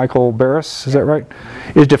Michael Barris, is that right,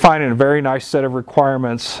 is defining a very nice set of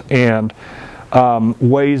requirements and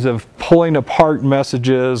ways of pulling apart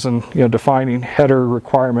messages and, you know, defining header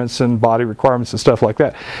requirements and body requirements and stuff like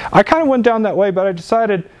that. I kind of went down that way, but I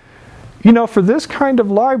decided, you know, for this kind of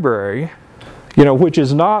library, you know, which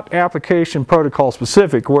is not application protocol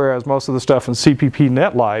specific, whereas most of the stuff in CPP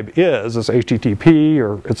netlib is HTTP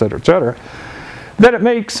or et cetera, that it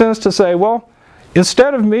makes sense to say, well,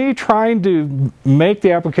 instead of me trying to make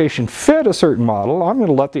the application fit a certain model, I'm going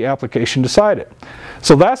to let the application decide it.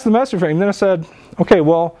 So that's the message frame. Then I said, okay,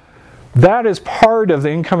 well, that is part of the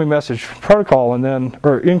incoming message protocol, and then,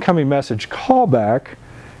 or incoming message callback.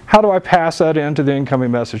 How do I pass that into the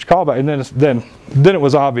incoming message callback? And then it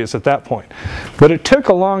was obvious at that point. But it took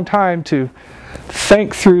a long time to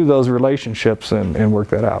think through those relationships and work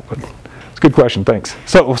that out. But it's a good question. Thanks.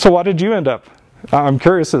 So what did you end up? I'm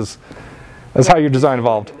curious as how your design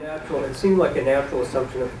evolved. It seemed like a natural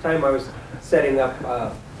assumption at the time. I was setting up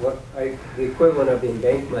the equivalent of the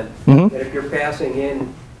embankment. That if you're passing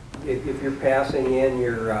in,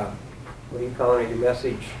 your what do you call it, your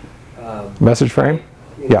message frame.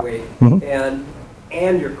 Anyway, and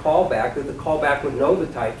and your callback, that the callback would know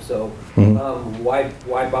the type, so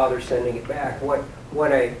why bother sending it back? Where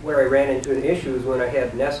I ran into an issue is when I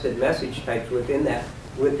had nested message types within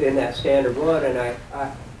that standard one, and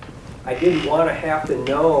I didn't want to have to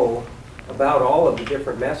know about all of the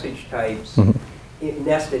different message types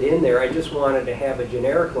nested in there. I just wanted to have a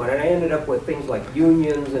generic one, and I ended up with things like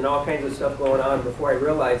unions and all kinds of stuff going on before I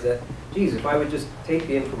realized that, geez, if I would just take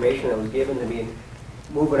the information that was given to me and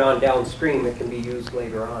move it on downstream, it can be used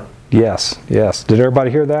later on. Yes, yes. Did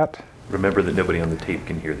everybody hear that? Remember that nobody on the tape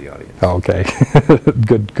can hear the audience. Okay,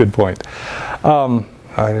 good point. I'm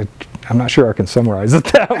not sure I can summarize it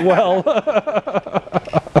that well.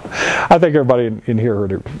 I think everybody in here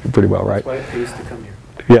heard it pretty well, right? That's why it pays to come here.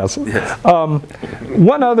 Yes. Yes.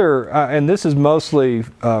 One other, and this is mostly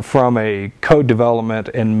from a code development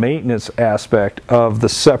and maintenance aspect of the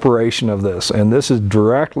separation of this, and this is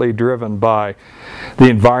directly driven by the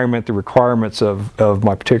environment, the requirements of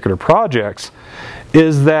my particular projects,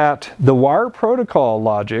 is that the wire protocol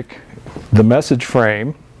logic, the message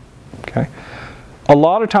frame, okay, a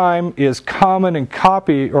lot of time is common and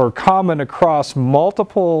common across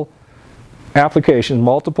multiple applications,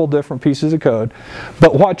 multiple different pieces of code,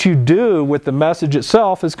 but what you do with the message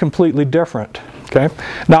itself is completely different. Okay.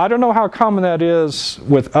 Now I don't know how common that is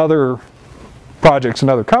with other projects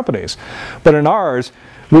and other companies, but in ours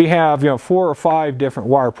we have 4 or 5 different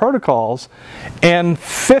wire protocols and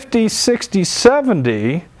 50, 60,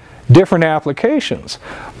 70 different applications.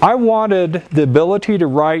 I wanted the ability to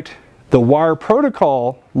write the wire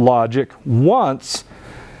protocol logic once,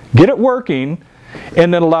 get it working,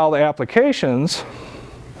 and then allow the applications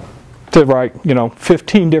to write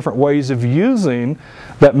 15 different ways of using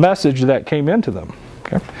that message that came into them.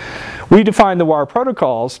 Okay? We define the wire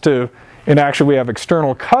protocols to, and actually we have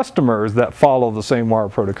external customers that follow the same wire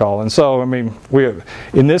protocol, and so I mean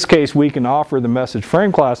in this case we can offer the message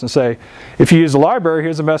frame class and say, if you use a library,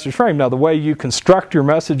 here's a message frame. Now the way you construct your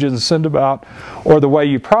messages and send about, or the way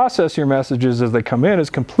you process your messages as they come in, is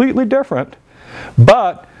completely different,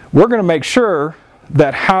 but we're going to make sure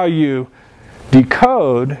that how you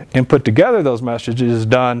decode and put together those messages is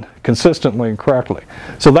done consistently and correctly.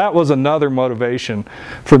 So that was another motivation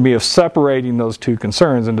for me of separating those two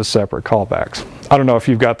concerns into separate callbacks. I don't know if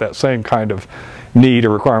you've got that same kind of need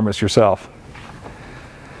or requirements yourself.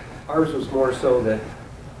 Ours was more so that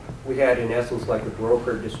we had, in essence, like a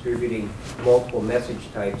broker distributing multiple message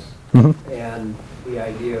types, and the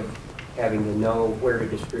idea of having to know where to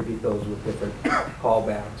distribute those with different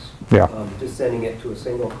callbacks. Yeah. Just sending it to a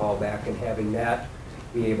single callback and having that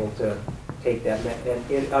be able to take that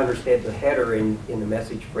and it understand the header in the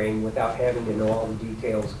message frame without having to know all the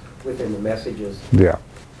details within the messages. Yeah.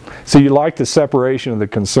 So you like the separation of the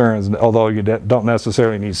concerns, although you don't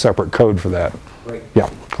necessarily need separate code for that. Right. Yeah,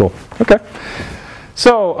 cool. Okay.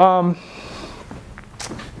 So,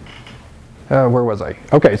 where was I?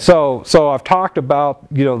 Okay, so I've talked about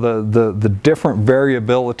the different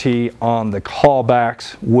variability on the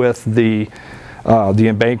callbacks with the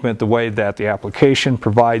embankment, the way that the application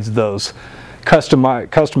provides those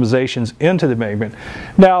customizations into the embankment.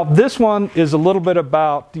 Now this one is a little bit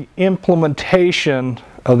about the implementation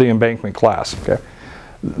of the embankment class. Okay,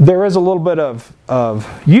 there is a little bit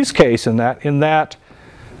of use case in that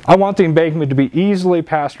I want the embankment to be easily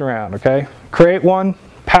passed around. Okay, create one,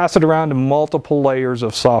 pass it around to multiple layers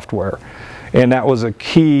of software, and that was a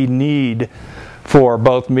key need for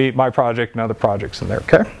both my project and other projects in there.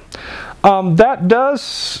 Okay, that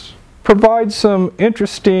does provide some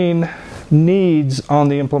interesting needs on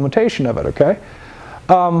the implementation of it. Okay,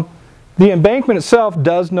 the embankment itself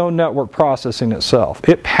does no network processing itself.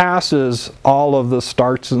 It passes all of the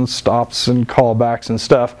starts and stops and callbacks and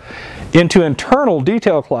stuff into internal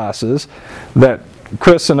detail classes that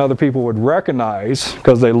Chris and other people would recognize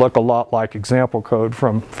because they look a lot like example code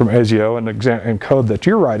from Asio and code that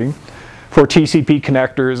you're writing for TCP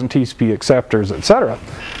connectors and TCP acceptors, etc.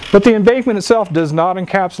 But the embankment itself does not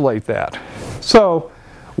encapsulate that. So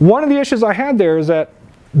one of the issues I had there is that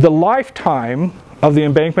the lifetime of the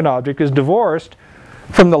embankment object is divorced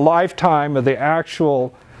from the lifetime of the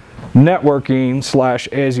actual networking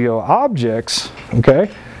 / Asio objects.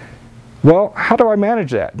 Okay. Well, how do I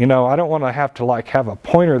manage that? I don't want to have a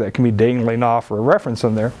pointer that can be dangling off or a reference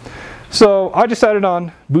in there. So I decided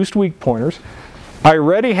on boost weak pointers. I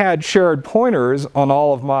already had shared pointers on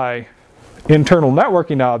all of my internal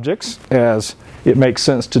networking objects, as it makes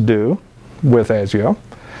sense to do with Asio.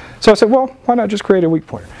 So I said, well, why not just create a weak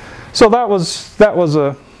pointer? So that was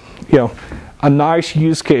a nice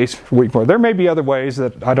use case for weak pointer. There may be other ways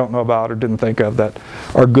that I don't know about or didn't think of that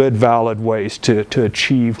are good, valid ways to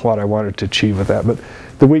achieve what I wanted to achieve with that. But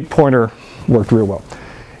the weak pointer worked real well.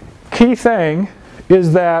 Key thing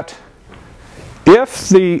is that if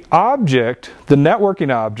the object, the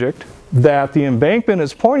networking object that the embankment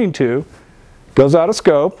is pointing to goes out of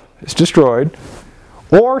scope, it's destroyed,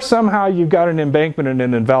 or somehow you've got an embankment in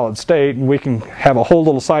an invalid state, and we can have a whole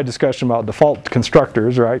little side discussion about default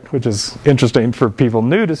constructors, right, which is interesting for people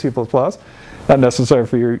new to C++, not necessary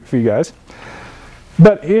for you guys.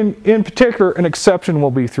 But in particular, an exception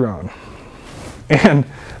will be thrown. And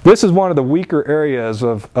this is one of the weaker areas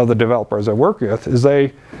of the developers I work with, is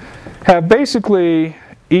they have basically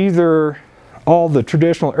either all the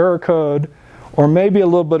traditional error code or maybe a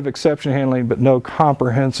little bit of exception handling, but no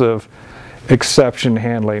comprehensive exception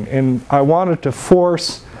handling. And I wanted to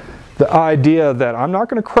force the idea that I'm not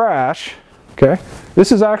going to crash. Okay,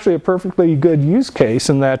 this is actually a perfectly good use case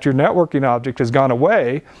in that your networking object has gone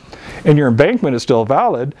away and your embankment is still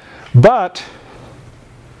valid, but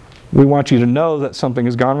we want you to know that something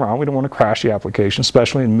has gone wrong. We don't want to crash the application,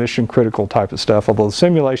 especially in mission critical type of stuff, although the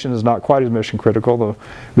simulation is not quite as mission critical, though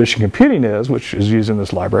mission computing is, which is using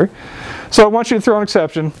this library. So I want you to throw an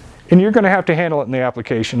exception, and you're going to have to handle it in the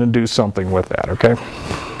application and do something with that, okay?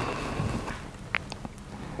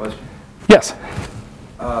 Question? Yes?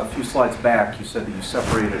 A few slides back, you said that you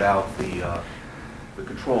separated out the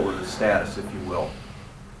controller, the status, if you will,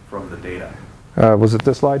 from the data. Was it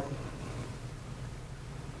this slide?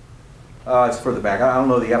 It's further back. I don't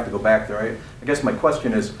know that you have to go back there. I guess my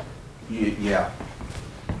question is, yeah.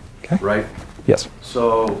 Okay. Right? Yes.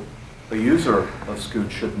 So a user of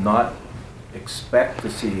Skoot should not expect to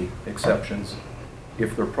see exceptions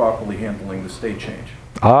if they're properly handling the state change.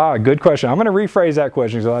 Ah, good question. I'm going to rephrase that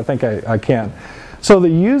question, so I think I can. So the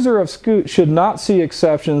user of Skoot should not see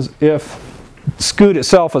exceptions if Skoot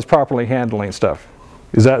itself is properly handling stuff.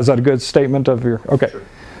 Is that a good statement of your? Okay.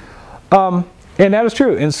 Sure. And that is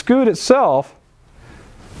true. In Skoot itself,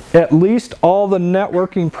 at least all the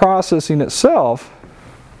networking processing itself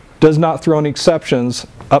does not throw any exceptions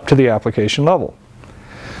up to the application level.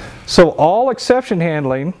 So all exception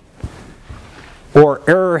handling or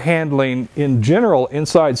error handling in general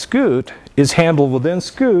inside Skoot is handled within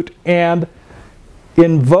Skoot and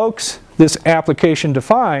invokes this application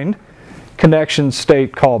defined connection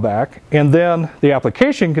state callback, and then the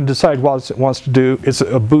application can decide what it wants to do. It's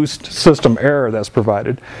a boost system error that's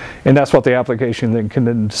provided, and that's what the application then can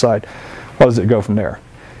then decide what does it go from there.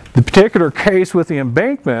 The particular case with the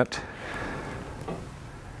embankment,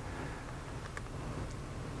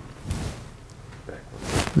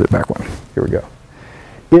 the back one, here we go,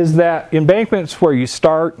 is that embankment's where you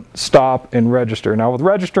start, stop, and register. Now with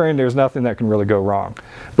registering, there's nothing that can really go wrong.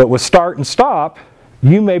 But with start and stop,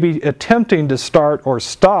 you may be attempting to start or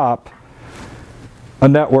stop a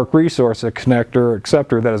network resource, a connector or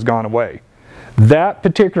acceptor that has gone away. That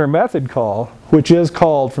particular method call, which is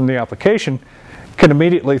called from the application, can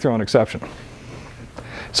immediately throw an exception.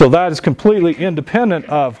 So that is completely independent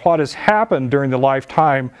of what has happened during the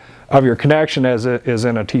lifetime of your connection, as it is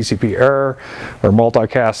in a TCP error or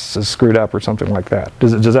multicast is screwed up or something like that.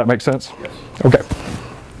 Does that make sense? Yes. Okay.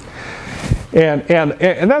 And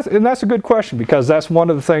that's a good question, because that's one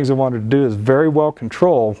of the things I wanted to do is very well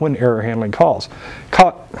control when error handling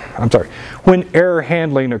when error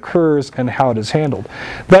handling occurs and how it is handled.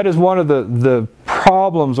 That is one of the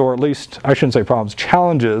problems, or at least I shouldn't say problems,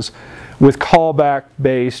 challenges with callback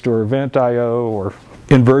based or event IO or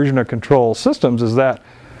inversion of control systems, is that,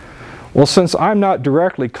 well, since I'm not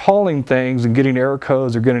directly calling things and getting error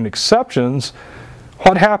codes or getting exceptions,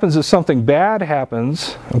 what happens if something bad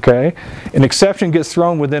happens, okay, an exception gets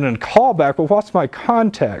thrown within a callback? Well, what's my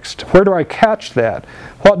context? Where do I catch that?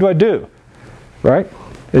 What do I do, right?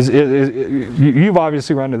 You've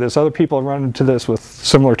obviously run into this. Other people have run into this with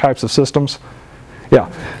similar types of systems.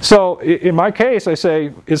 Yeah. So in my case, I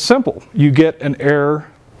say it's simple. You get an error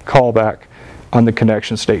callback on the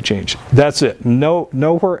connection state change. That's it.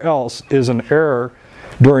 Nowhere else is an error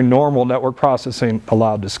during normal network processing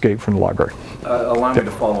allowed to escape from the library. Allow me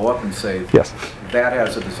to follow up and say, yes, that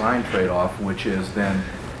has a design trade-off, which is then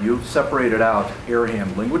you've separated out error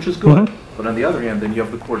handling, which is good, but on the other hand, then you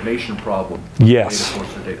have the coordination problem. Yes. Data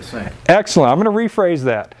source or data sync. Excellent. I'm going to rephrase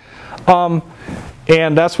that.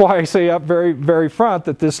 And that's why I say up very front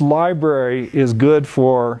that this library is good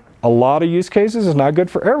for a lot of use cases. It's not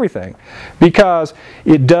good for everything, because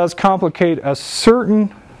it does complicate a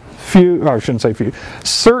certain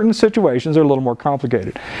certain situations are a little more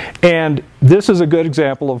complicated. And this is a good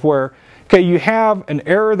example of where, okay, you have an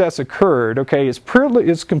error that's occurred, okay, it's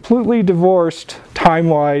completely divorced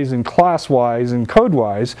time-wise and class-wise and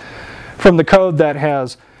code-wise from the code that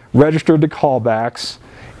has registered the callbacks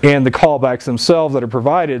and the callbacks themselves that are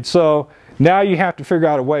provided. So Now you have to figure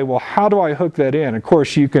out a way, well, how do I hook that in? Of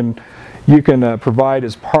course, you can provide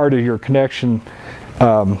as part of your connection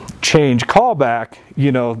change callback,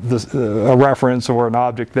 you know, a reference or an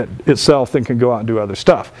object that itself then can go out and do other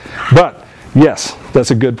stuff. But yes, that's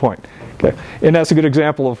a good point. Okay, and that's a good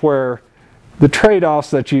example of where the trade-offs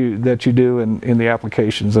that you do in the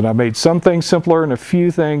applications. And I made some things simpler and a few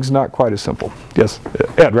things not quite as simple. Yes,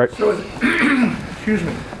 Ed, right? So excuse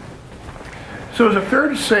me. So is it fair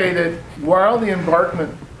to say that while the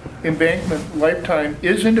embankment lifetime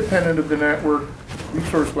is independent of the network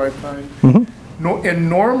resource lifetime, and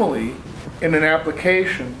normally in an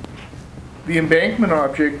application, the embankment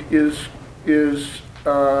object is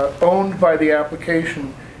owned by the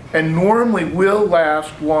application and normally will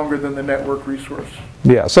last longer than the network resource?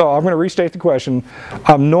 Yeah, so I'm going to restate the question.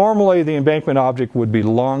 Normally the embankment object would be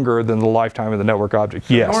longer than the lifetime of the network object.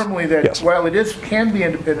 So yes. normally that, yes. while it can be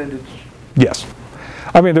independent, it's... Yes.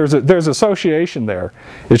 I mean, there's association there.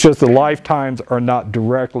 It's just the lifetimes are not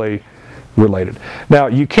directly related. Now,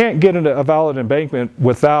 you can't get into a valid embankment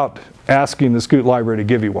without asking the Skoot library to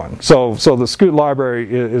give you one. So the Skoot library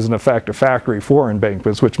is in effect a factory for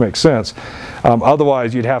embankments, which makes sense.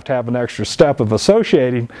 Otherwise, you'd have to have an extra step of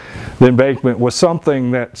associating the embankment with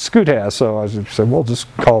something that Skoot has. So I said, well, just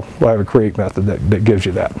we'll have a create method that gives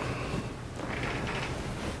you that.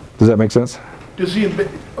 Does that make sense?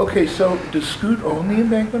 Okay, so does Skoot own the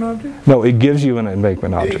embankment object? No, it gives you an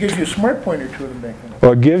embankment object. It gives you a smart pointer to an embankment.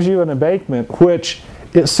 Well, it gives you an embankment, which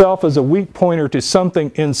itself is a weak pointer to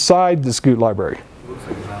something inside the Skoot library. It looks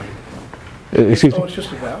like a value. Excuse me? Oh, it's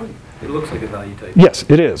just a value. It looks like a value type. Yes,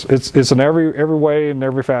 it is. It's in every way, in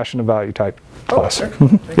every fashion, a value type class. Oh,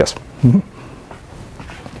 excellent. Yes.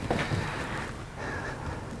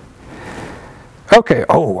 Okay.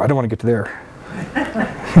 Oh, I don't want to get to there.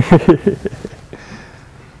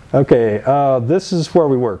 Okay, this is where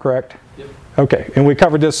we were, correct? Yep. Okay, and we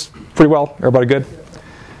covered this pretty well. Everybody good?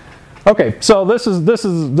 Okay, so this is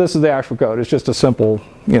the actual code. It's just a simple,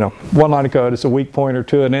 you know, one line of code. It's a weak pointer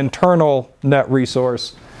to an internal net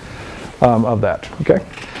resource of that. Okay,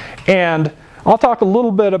 and I'll talk a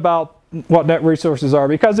little bit about what net resources are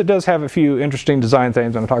because it does have a few interesting design things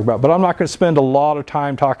I'm going to talk about. But I'm not going to spend a lot of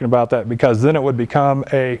time talking about that because then it would become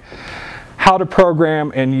a how to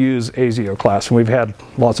program and use Asio class, and we've had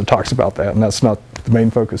lots of talks about that, and that's not the main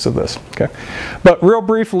focus of this. Okay, but real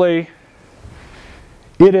briefly,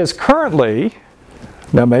 it is currently,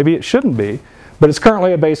 now maybe it shouldn't be, but it's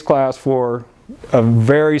currently a base class for a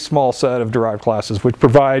very small set of derived classes which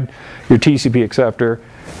provide your TCP acceptor,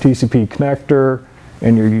 TCP connector,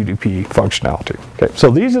 and your UDP functionality. Okay, so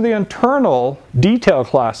these are the internal detail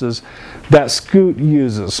classes that Skoot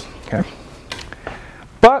uses. Okay.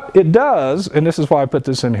 But it does, and this is why I put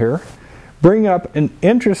this in here, bring up an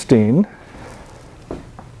interesting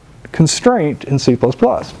constraint in C++.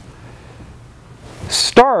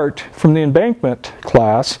 Start from the embankment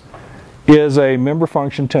class is a member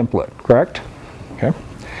function template, correct? Okay.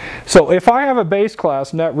 So if I have a base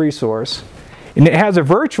class net resource and it has a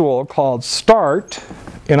virtual called start,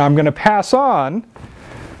 and I'm going to pass on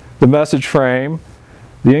the message frame,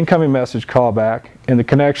 the incoming message callback, and the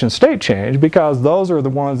connection state change, because those are the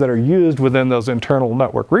ones that are used within those internal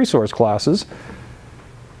network resource classes,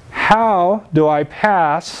 how do I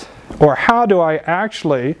pass, or how do I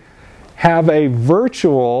actually have a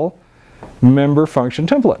virtual member function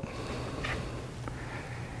template?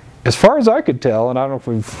 As far as I could tell, and I don't know if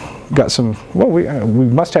we've got some, well, we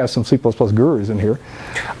must have some C++ gurus in here.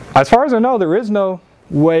 As far as I know, there is no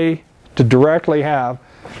way to directly have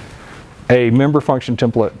a member function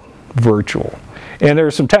template virtual, and there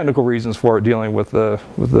are some technical reasons for it, dealing with the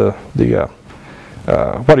what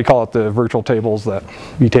do you call it, the virtual tables, that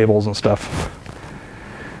vtables and stuff.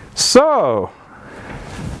 So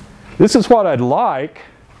this is what I'd like.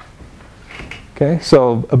 Okay,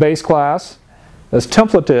 so a base class that's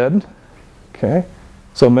templated. Okay,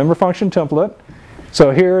 so member function template.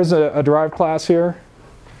 So here's a derived class here,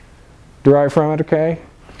 derived from it. Okay,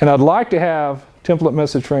 and I'd like to have template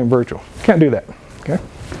message frame virtual. Can't do that. Okay,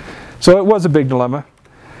 so it was a big dilemma,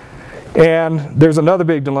 and there's another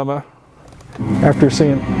big dilemma after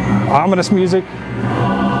seeing ominous music.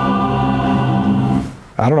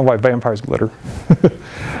 I don't know why vampires glitter.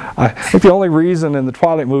 I think the only reason in the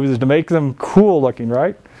Twilight movies is to make them cool looking,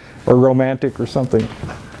 right? Or romantic or something.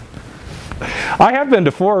 I have been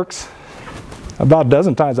to Forks about a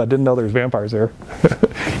dozen times. I didn't know there was vampires there.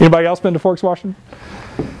 Anybody else been to Forks, Washington?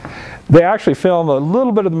 They actually film a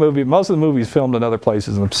little bit of the movie. Most of the movie is filmed in other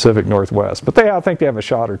places in the Pacific Northwest, but I think they have a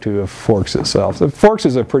shot or two of Forks itself. So Forks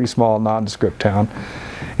is a pretty small, nondescript town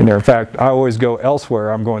in there. In fact, I always go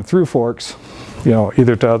elsewhere. I'm going through Forks you know,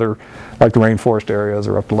 either to other, like the rainforest areas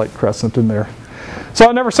or up to Lake Crescent in there. So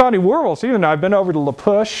I never saw any werewolves either. Now I've been over to La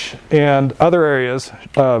Push and other areas,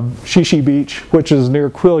 Shishi Beach, which is near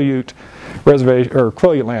Quileute Reservation, or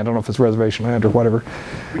Quileute Land. I don't know if it's reservation land or whatever.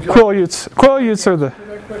 Quileutes are the...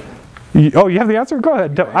 Oh, you have the answer? Go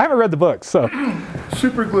ahead. I haven't read the book, so.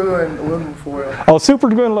 Super glue and aluminum foil. Oh, super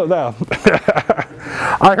glue and no.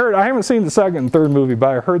 I haven't seen the second and third movie, but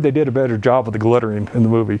I heard they did a better job with the glittering in the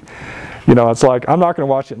movie. You know, it's like, I'm not going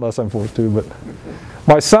to watch it unless I'm forced to, but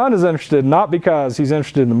my son is interested, not because he's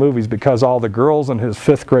interested in the movies, because all the girls in his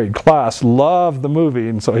 5th grade class love the movie,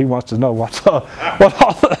 and so he wants to know what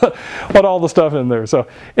all the stuff in there. So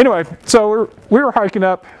anyway, so we were hiking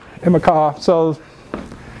up in Macaw, so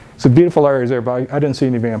it's a beautiful area there, but I didn't see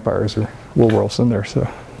any vampires or werewolves in there. So,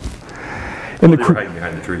 They were hiding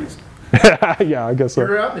behind the trees. yeah, I guess so.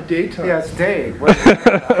 You're out in the daytime. Yeah, it's day.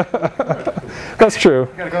 That's true.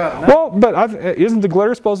 Gotta go out at night. Well, but isn't the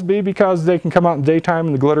glitter supposed to be because they can come out in the daytime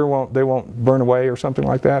and the glitter won't burn away or something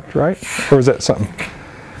like that, right? Or is that something?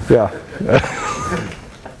 Yeah.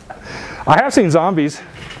 I have seen zombies.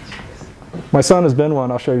 My son has been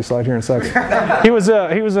one. I'll show you a slide here in a second. He was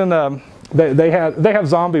in. They have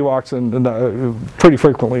zombie walks pretty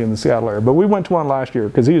frequently in the Seattle area, but we went to one last year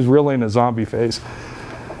because he was really in a zombie phase.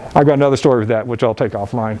 I've got another story with that, which I'll take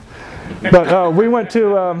offline. But we went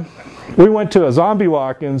to a zombie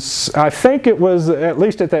walk, and I think it was, at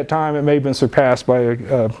least at that time, it may have been surpassed by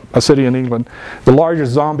a city in England, the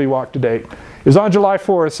largest zombie walk to date. It was on July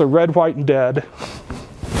 4th, so red, white, and dead.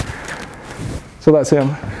 So that's him.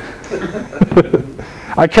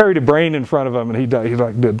 I carried a brain in front of him, and he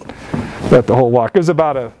did that the whole walk. It was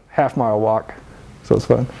about a half-mile walk, so it's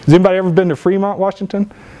fun. Has anybody ever been to Fremont,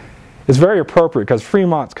 Washington? It's very appropriate because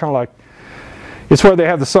Fremont's kind of like, it's where they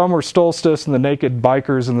have the summer solstice and the naked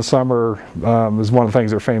bikers in the summer is one of the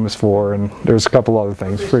things they're famous for, and there's a couple other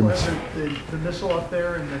things. The missile up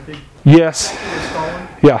there and the big yes.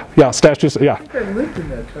 Yeah, statues, yeah. I think I lived in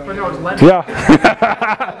that town. But no, it was Lenin.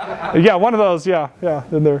 Yeah. Yeah, one of those, yeah,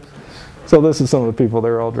 in there. So this is some of the people,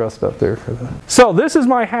 they're all dressed up there. So this is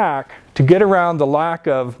my hack to get around the lack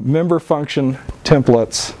of member function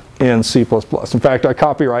templates in C++. In fact, I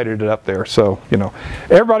copyrighted it up there, so you know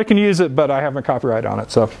everybody can use it, but I have my copyright on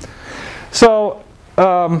it. So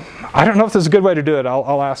I don't know if there's a good way to do it.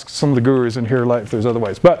 I'll ask some of the gurus in here if there's other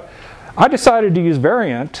ways. But I decided to use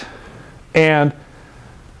variant, and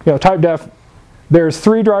you know, type def. There's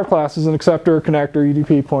 3 drive classes: an acceptor, connector,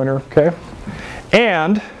 UDP, pointer. Okay,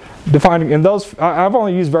 and defining in those, I've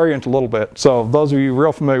only used variant a little bit. So those of you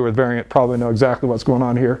real familiar with variant probably know exactly what's going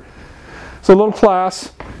on here. So a little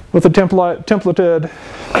class with a templated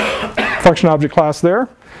function object class there.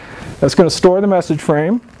 That's going to store the message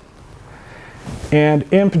frame. And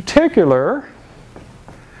in particular,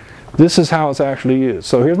 this is how it's actually used.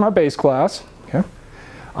 So here's my base class. Okay.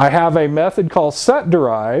 I have a method called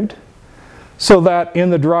setDerived, so that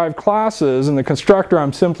in the derived classes, in the constructor,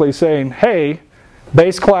 I'm simply saying, hey,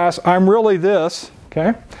 base class, I'm really this.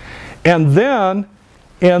 Okay. And then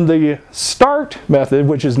in the start method,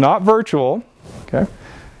 which is not virtual, okay,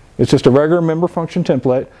 it's just a regular member function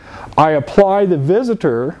template, I apply the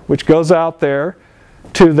visitor, which goes out there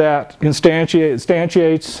to that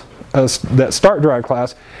instantiates that start derived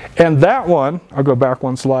class, and that one, I'll go back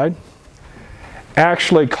one slide,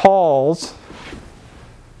 actually calls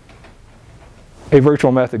a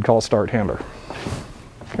virtual method called start handler.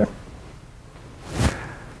 Okay.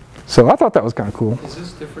 So I thought that was kind of cool. Is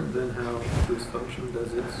this different than how BoostFunction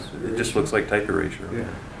does its? It just looks like type erasure. Yeah.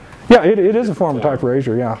 Yeah, it is a form of type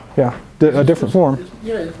erasure, yeah. A different form.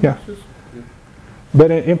 Yeah. But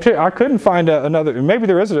I couldn't find another, maybe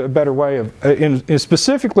there is a better way of,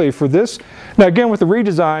 specifically for this. Now again, with the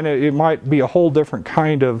redesign, it might be a whole different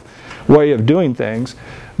kind of way of doing things.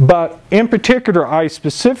 But in particular, I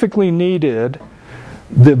specifically needed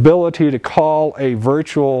the ability to call a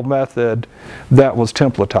virtual method that was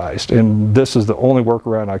templatized. And this is the only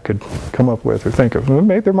workaround I could come up with or think of.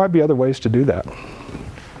 Maybe there might be other ways to do that. I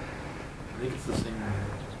think it's the same.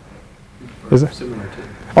 Is it? Similar to.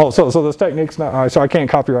 Oh, so this technique's not, so I can't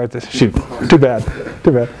copyright this. Shoot, too bad,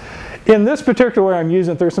 too bad. In this particular way I'm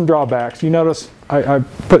using it, there's some drawbacks. You notice I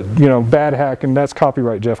put, you know, bad hack, and that's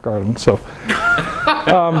copyright Jeff Garland. So,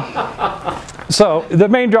 so the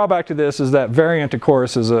main drawback to this is that variant, of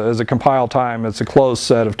course, is a compile time. It's a closed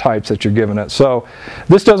set of types that you're given it. So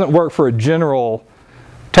this doesn't work for a general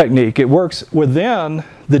technique. It works within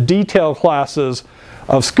the detail classes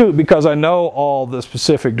of Skoot because I know all the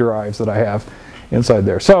specific derives that I have inside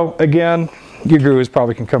there. So again, you gurus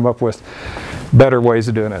probably can come up with better ways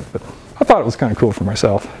of doing it, but I thought it was kind of cool for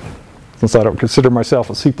myself, since I don't consider myself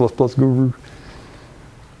a C++ guru.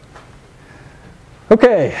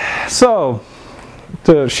 Okay, so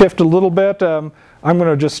to shift a little bit, I'm going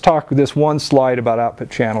to just talk this one slide about output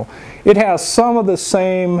channel. It has some of the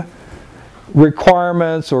same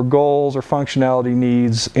requirements or goals or functionality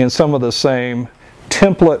needs and some of the same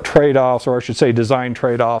template trade-offs, or I should say design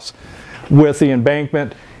trade-offs, with the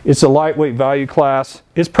embankment. It's a lightweight value class.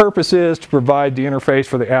 Its purpose is to provide the interface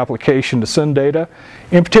for the application to send data.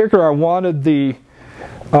 In particular, I wanted the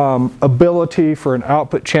ability for an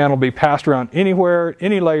output channel to be passed around anywhere,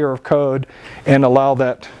 any layer of code, and allow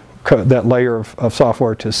that layer of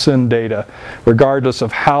software to send data, regardless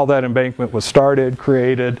of how that embankment was started,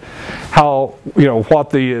 created, how, what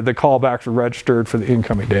the callbacks are registered for the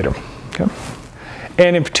incoming data. Okay?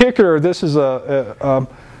 And in particular, this is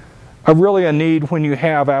really a need when you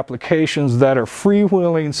have applications that are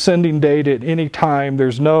freewheeling, sending data at any time.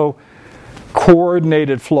 There's no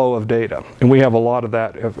coordinated flow of data, and we have a lot of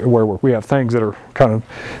that where we have things that are kind of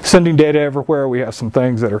sending data everywhere. We have some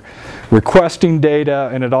things that are requesting data,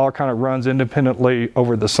 and it all kind of runs independently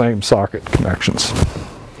over the same socket connections.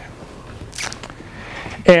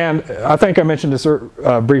 And I think I mentioned this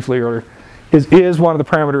briefly earlier, is one of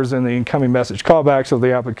the parameters in the incoming message callbacks of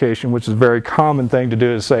the application, which is a very common thing to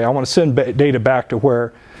do, is say I want to send data back to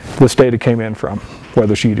where this data came in from,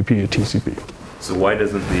 whether it's UDP or TCP. So why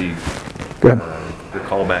doesn't the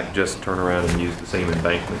callback just turn around and use the same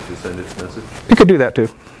embankment to send its message? You could do that too.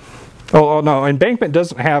 Oh no, embankment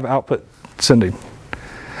doesn't have output sending.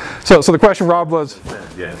 So the question, Rob, was,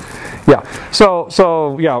 yeah.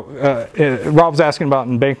 Rob was asking about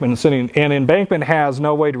embankment and sending, and embankment has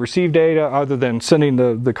no way to receive data other than sending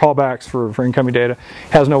the callbacks for incoming data.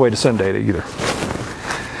 Has no way to send data either.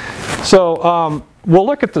 So we'll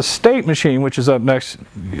look at the state machine, which is up next,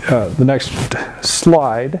 the next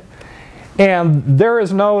slide. And there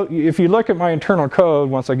is no, if you look at my internal code,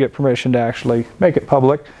 once I get permission to actually make it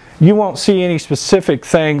public, you won't see any specific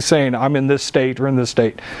thing saying I'm in this state or in this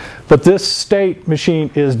state. But this state machine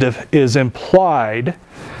is implied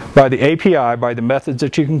by the API, by the methods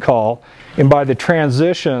that you can call, and by the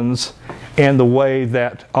transitions and the way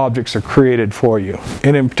that objects are created for you.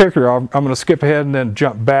 And in particular, I'm going to skip ahead and then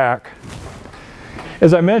jump back.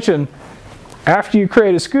 As I mentioned, after you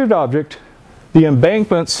create a Skoot object, the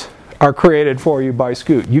embankments are created for you by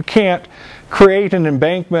Skoot. You can't create an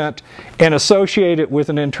embankment and associate it with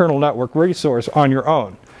an internal network resource on your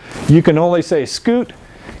own. You can only say, Skoot,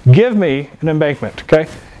 give me an embankment, okay?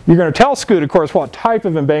 You're going to tell Skoot, of course, what type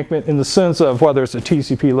of embankment in the sense of whether it's a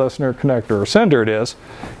TCP listener, connector, or sender it is,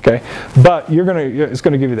 okay? But it's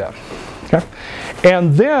going to give you that, okay?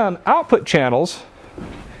 And then output channels,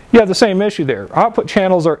 you have the same issue there. Output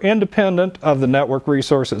channels are independent of the network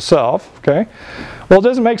resource itself, okay? Well, it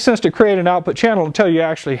doesn't make sense to create an output channel until you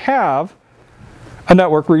actually have a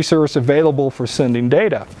network resource available for sending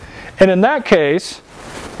data. And in that case,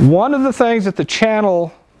 one of the things that the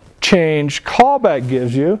channel change callback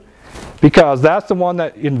gives you, because that's the one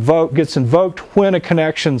that gets invoked when a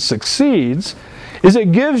connection succeeds, is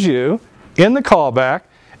it gives you, in the callback,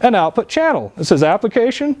 an output channel. It says,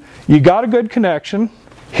 application, you got a good connection.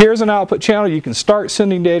 Here's an output channel. You can start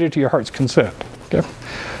sending data to your heart's consent. Okay?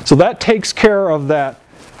 So that takes care of that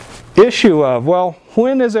issue of, well,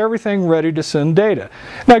 when is everything ready to send data?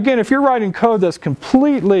 Now again, if you're writing code that's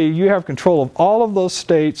completely, you have control of all of those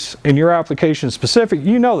states in your application specific,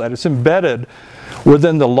 you know that. It's embedded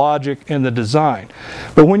within the logic and the design.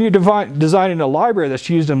 But when you're designing a library that's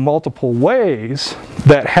used in multiple ways,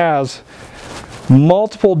 that has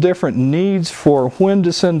multiple different needs for when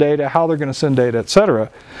to send data, how they're going to send data, etc.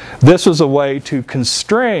 This was a way to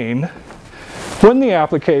constrain when the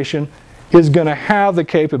application is going to have the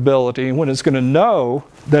capability, when it's going to know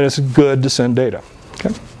that it's good to send data.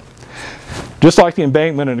 Okay? Just like the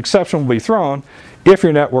embankment, an exception will be thrown if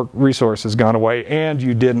your network resource has gone away and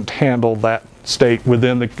you didn't handle that state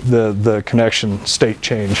within the connection state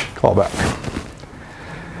change callback.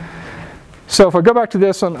 So if I go back to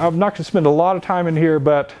this one, I'm not going to spend a lot of time in here,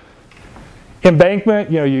 but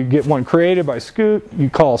embankment, you get one created by Skoot, you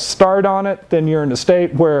call start on it, then you're in a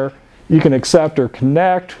state where you can accept or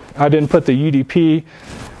connect. I didn't put the UDP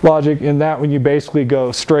logic in that when you basically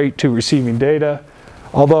go straight to receiving data.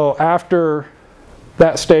 Although after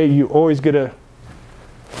that state, you always get a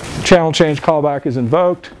channel change callback is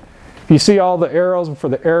invoked. If you see all the arrows, and for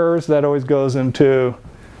the errors, that always goes into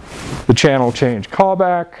the channel change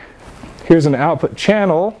callback. Here's an output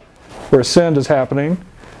channel where send is happening.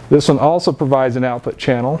 This one also provides an output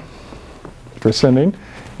channel for sending.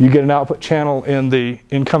 You get an output channel in the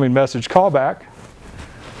incoming message callback.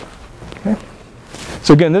 Okay.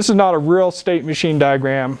 So again, this is not a real state machine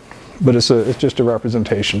diagram, but it's just a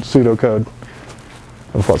representation, pseudocode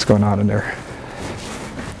of what's going on in there.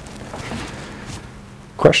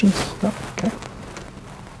 Questions? No? Okay.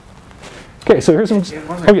 Okay, so here's some.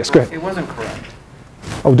 Oh, yes, go ahead. It wasn't correct.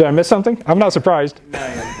 Oh, did I miss something? I'm not surprised.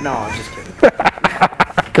 No, I'm just kidding.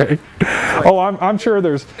 Okay. Oh, I'm sure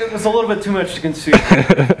there's. It was a little bit too much to consume.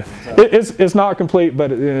 It's not complete,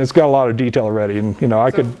 but it's got a lot of detail already, and you know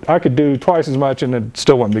I could do twice as much and it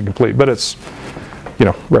still wouldn't be complete, but it's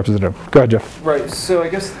representative. Go ahead, Jeff. Right. So I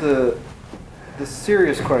guess the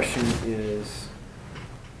serious question is,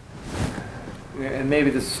 and maybe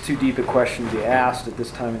this is too deep a question to be asked at this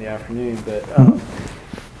time in the afternoon, but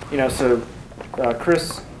so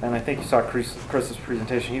Chris, and I think you saw Chris's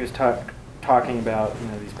presentation. He was talking about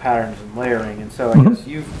these patterns and layering, and so I guess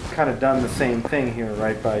you've kind of done the same thing here,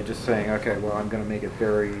 right? By just saying, okay, well, I'm going to make it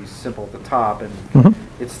very simple at the top, and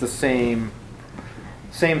it's the same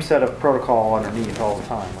set of protocol underneath all the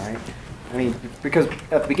time, right? I mean, because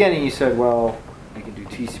at the beginning you said, well, you can do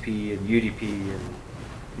TCP and UDP, and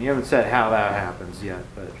you haven't said how that happens yet.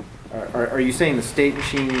 But are you saying the state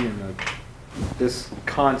machine and this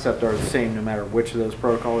concept are the same no matter which of those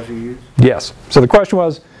protocols you use? Yes. So the question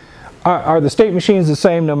was, are the state machines the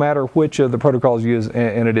same no matter which of the protocols you use?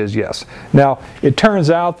 And it is yes. Now, it turns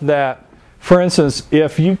out that, for instance,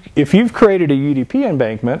 if you've created a UDP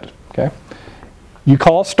embankment, okay, you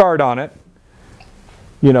call start on it.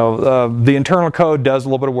 The internal code does a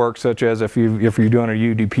little bit of work, such as if you're doing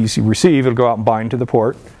a UDP receive, it'll go out and bind to the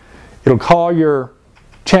port. It'll call your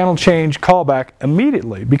channel change callback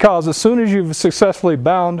immediately, because as soon as you've successfully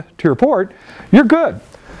bound to your port, you're good.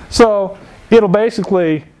 So it'll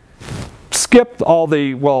basically skip all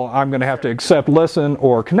the, well, I'm going to have to accept, listen,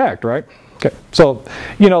 or connect, right? Okay. So,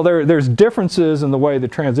 there's differences in the way the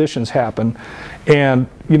transitions happen, and,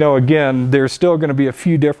 again, there's still going to be a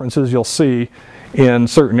few differences you'll see in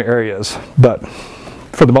certain areas, but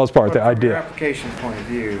for the most part, the idea. From your application point of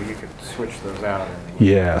view, you could switch those out.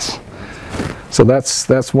 Yes. So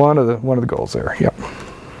that's one of the goals there. Yep.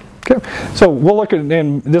 Okay. So we'll look at,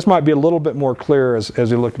 and this might be a little bit more clear as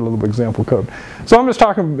we look at a little bit example code. So I'm just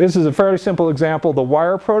talking. This is a fairly simple example. The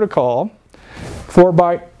wire protocol,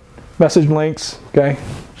 4-byte message links. Okay.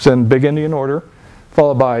 It's in big Endian order,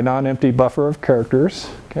 followed by a non-empty buffer of characters.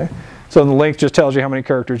 Okay. So the link just tells you how many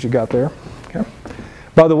characters you got there. Okay.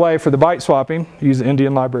 By the way, for the byte swapping, use the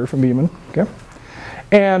Endian library from Beeman. Okay.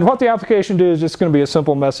 And what the application do is just going to be a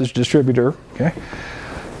simple message distributor. Okay.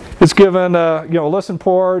 It's given a listen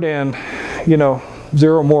port and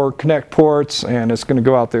 0 more connect ports, and it's going to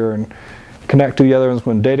go out there and connect to the other ones.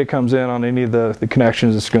 When data comes in on any of the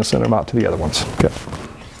connections, it's going to send them out to the other ones. Okay.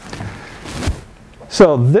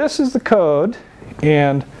 So this is the code,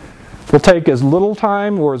 and we'll take as little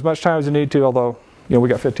time or as much time as you need to, although we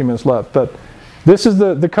got 15 minutes left. But this is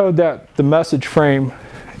the code that the message frame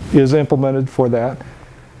is implemented for that.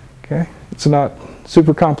 Okay, it's not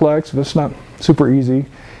super complex, but it's not super easy.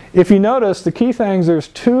 If you notice, the key things, there's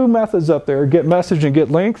 2 methods up there, get message and get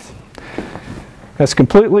length. That's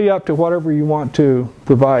completely up to whatever you want to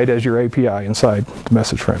provide as your API inside the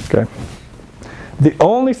message frame. Okay. The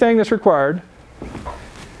only thing that's required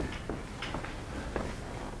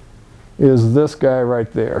is this guy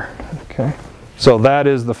right there. Okay. So that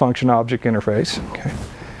is the function object interface. Okay.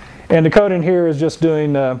 And the code in here is just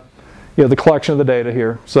doing the collection of the data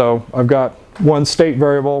here. So I've got one state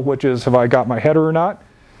variable, which is have I got my header or not.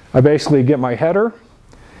 I basically get my header,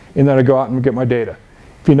 and then I go out and get my data.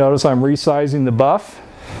 If you notice, I'm resizing the buff,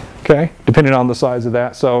 okay, depending on the size of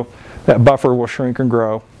that. So that buffer will shrink and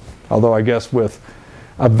grow. Although I guess with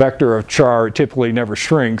a vector of char, it typically never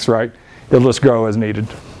shrinks, right? It'll just grow as needed.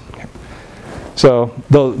 Okay. So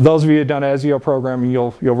those of you who've done Asio programming,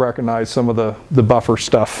 you'll recognize some of the buffer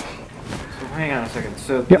stuff. So hang on a second.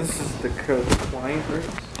 So this is the code the client writes?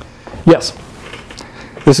 Yes.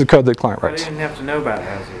 This is code that the client writes. I didn't have to know about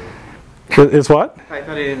Asio. It's what? I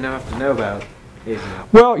thought I didn't have to know about Asio.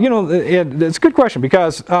 Well, it's a good question,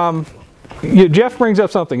 because Jeff brings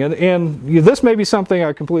up something, and this may be something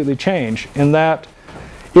I completely change, in that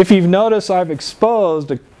if you've noticed, I've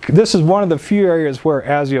exposed, this is one of the few areas where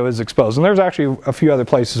Asio is exposed, and there's actually a few other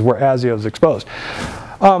places where Asio is exposed.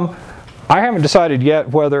 I haven't decided yet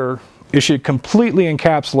whether it should completely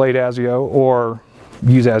encapsulate Asio or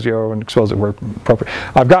use Asio and expose it where appropriate.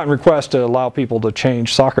 I've gotten requests to allow people to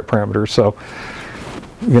change socket parameters, so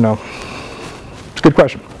it's a good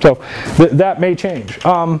question. So that may change.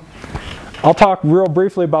 I'll talk real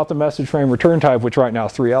briefly about the message frame return type, which right now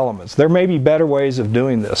is 3 elements. There may be better ways of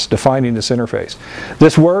doing this, defining this interface.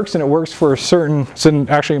 This works, and it works for a certain, it's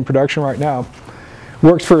actually in production right now,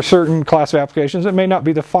 works for a certain class of applications. It may not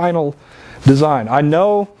be the final design. I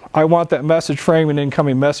know I want that message frame and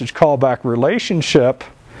incoming message callback relationship.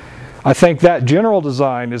 I think that general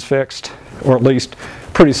design is fixed, or at least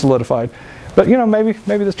pretty solidified. But you know, maybe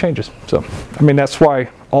this changes. So, I mean, that's why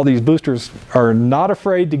all these boosters are not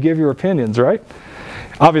afraid to give your opinions, right?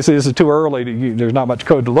 Obviously, this is too early. There's not much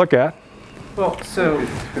code to look at. Well, so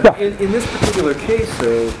Yeah. in this particular case,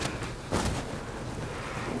 though,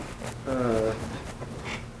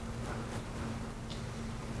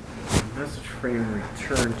 message frame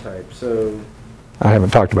return type. So I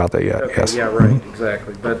haven't talked about that yet. okay, Yes. yeah, right,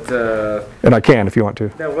 exactly. But And I can if you want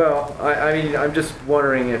to. no, well, I mean, I'm just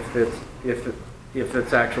wondering if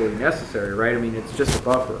it's actually necessary, right? I mean, it's just a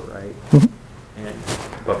buffer, right? And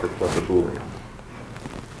Buffer plus a boolean.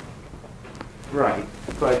 right,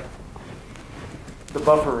 but the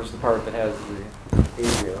buffer is the part that has the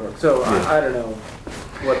ASIO. So I don't know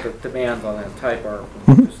what the demands on that type are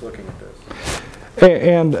from just looking at this.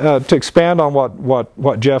 And to expand on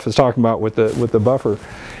what Jeff is talking about with the buffer,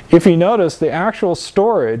 if you notice, the actual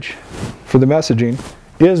storage for the messaging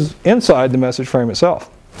is inside the message frame itself.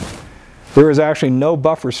 There is actually no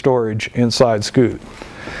buffer storage inside Skoot.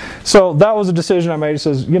 So that was a decision I made. It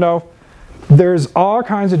says, you know, there's all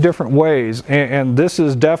kinds of different ways, and this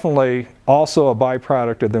is definitely also a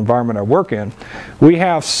byproduct of the environment I work in. We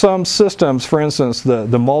have some systems, for instance,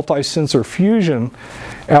 the multi-sensor fusion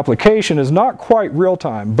application is not quite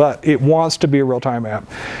real-time, but it wants to be a real-time app.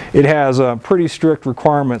 It has pretty strict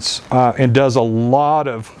requirements and does a lot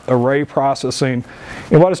of array processing.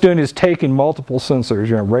 And what it's doing is taking multiple sensors,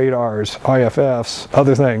 you know, radars, IFFs,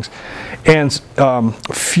 other things, and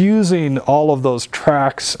fusing all of those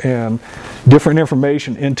tracks and different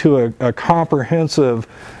information into a comprehensive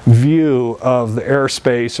view of the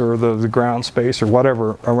airspace or the ground space or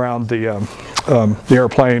whatever around the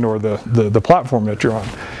airplane or the platform that you're on.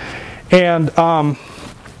 And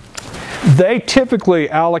they typically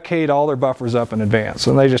allocate all their buffers up in advance,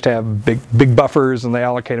 and they just have big buffers, and they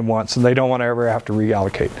allocate them once, and they don't want to ever have to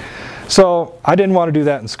reallocate. So I didn't want to do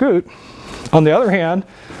that in Skoot. On the other hand,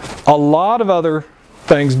 a lot of other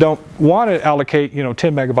things don't want to allocate, you know,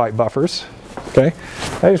 10 megabyte buffers. Okay,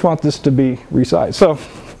 I just want this to be resized. So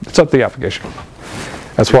it's up to the application.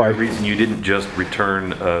 That's why. Is there a reason you didn't just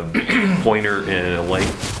return a pointer and a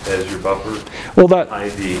length as your buffer? Well, that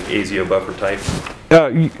the ASIO buffer type.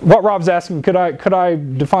 What Rob's asking, could I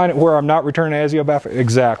define it where I'm not returning an ASIO buffer?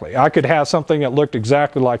 Exactly. I could have something that looked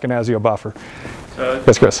exactly like an ASIO buffer.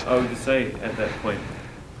 Yes, Chris. I would just say at that point,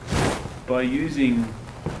 by using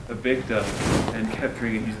a vector and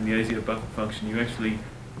capturing it using the ASIO buffer function, you actually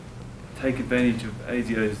take advantage of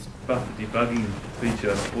ASIO's buffer debugging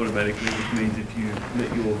feature automatically, which means if you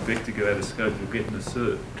let your vector go out of scope, you'll get an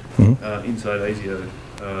assert inside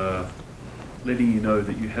ASIO, letting you know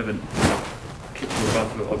that you haven't kept your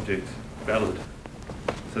buffer object valid.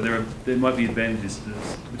 So there might be advantages to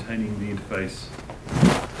retaining the interface.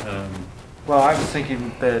 Well, I was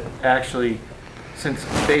thinking that actually, since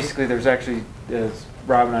basically there's actually, as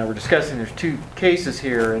Rob and I were discussing, there's two cases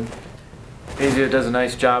here, and ASIO does a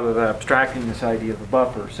nice job of abstracting this idea of a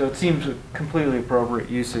buffer. So it seems a completely appropriate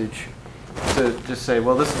usage to just say,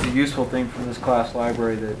 well, this is a useful thing from this class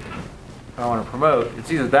library that I want to promote.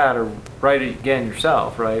 It's either that or write it again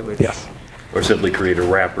yourself, right? Which, yes. Or simply create a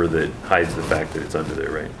wrapper that hides the fact that it's under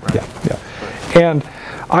there, right? Yeah, yeah. And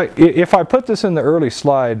if I put this in the early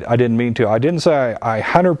slide, I didn't mean to. I didn't say I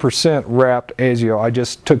 100% wrapped ASIO. I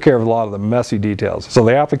just took care of a lot of the messy details. So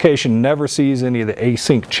the application never sees any of the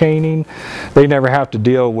async chaining. They never have to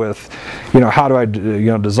deal with, you know, how do I,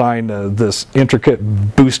 design this intricate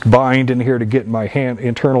boost bind in here to get my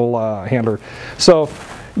internal handler. So,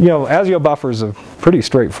 you know, ASIO buffer is a pretty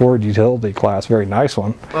straightforward utility class, very nice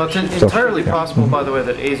one. well, it's entirely possible, by the way,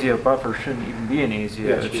 that ASIO buffer shouldn't even be an ASIO.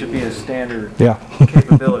 Yeah, it should be a standard Yeah.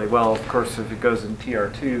 capability. Well, of course, if it goes in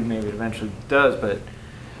TR2, maybe it eventually does. But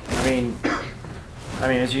I mean,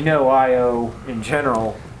 as you know, I/O in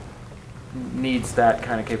general needs that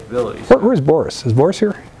kind of capability. Where's Boris? Is Boris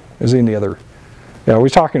here? Is he in the other? Yeah, we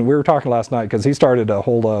were talking last night because he started a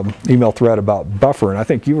whole email thread about buffer, and I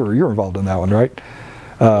think you're involved in that one, right?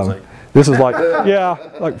 This is like, yeah,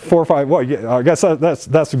 like 4 or 5. Well, yeah, I guess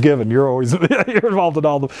that's a given. You're always you're involved in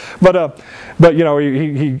all of them. But you know,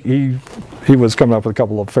 he was coming up with a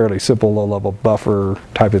couple of fairly simple low-level buffer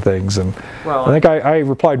type of things, and well, I think I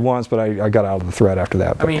replied once, but I got out of the thread after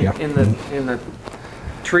that. But, I mean, yeah. in the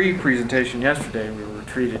tree presentation yesterday, we were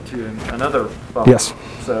treated to another buffer. Yes.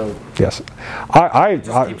 So yes, it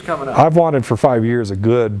just keeps coming up. I've wanted for 5 years a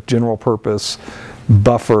good general purpose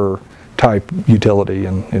buffer type utility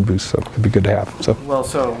in Boost, so it'd be good to have. So well,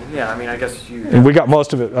 so yeah, I mean, I guess you. And we got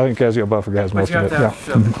most of it. I think ASIO buffer has most of it. But you have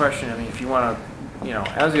to ask the question. I mean, if you want to,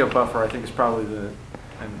 ASIO buffer, I think is probably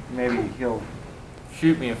and maybe he'll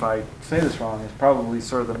shoot me if I say this wrong, is probably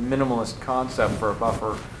sort of the minimalist concept for a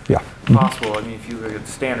buffer Yeah. possible. I mean, if you look at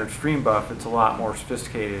standard stream buff, it's a lot more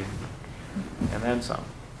sophisticated, and then some.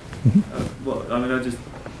 Well, I mean,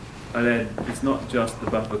 I'd add, it's not just the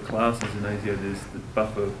buffer classes in Asio, there's the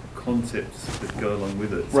buffer concepts that go along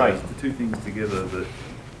with it. So Right. it's the two things together that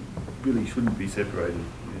really shouldn't be separated.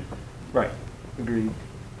 Yeah. Right. Agreed.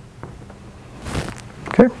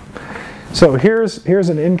 Okay. So here's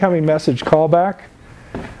an incoming message callback.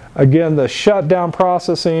 Again, the shutdown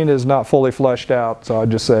processing is not fully fleshed out, so I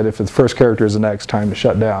just said if the first character is an X, time to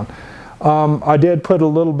shut down. I did put a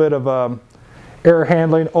little bit of error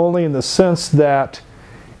handling, only in the sense that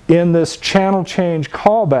in this channel change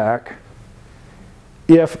callback,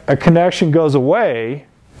 if a connection goes away,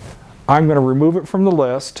 I'm going to remove it from the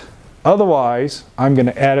list. Otherwise, I'm going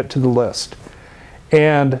to add it to the list.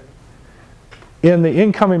 And in the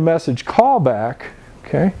incoming message callback,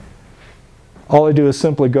 okay, all I do is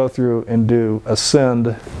simply go through and do a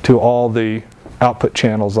send to all the output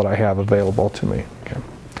channels that I have available to me. Okay.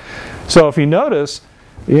 So if you notice,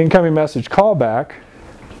 the incoming message callback,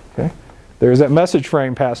 okay, there's that message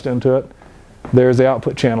frame passed into it. There's the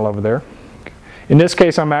output channel over there. In this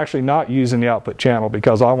case, I'm actually not using the output channel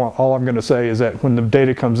because all I'm going to say is that when the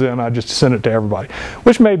data comes in, I just send it to everybody,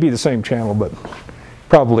 which may be the same channel, but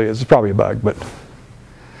probably is. It's probably a bug. But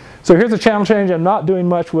so here's the channel change. I'm not doing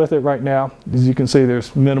much with it right now. As you can see,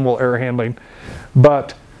 there's minimal error handling.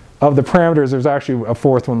 But of the parameters, there's actually a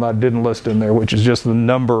fourth one that I didn't list in there, which is just the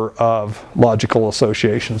number of logical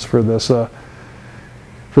associations for this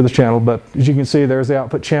channel. But as you can see, there's the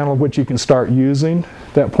output channel, which you can start using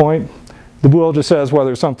at that point. The bool just says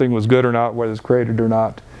whether something was good or not, whether it's created or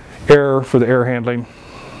not. Error for the error handling.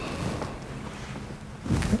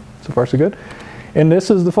 Okay, so far so good. And this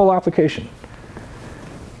is the full application.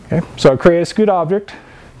 Okay, so I create a Skoot object.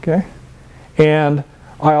 Okay, and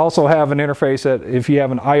I also have an interface that if you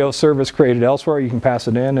have an I/O service created elsewhere, you can pass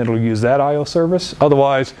it in. It'll use that I/O service.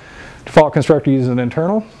 Otherwise, default constructor uses an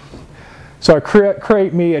internal. So I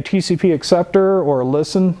create me a TCP acceptor or a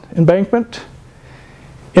listen embankment.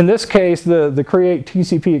 In this case, the create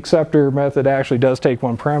TCP acceptor method actually does take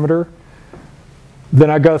one parameter. Then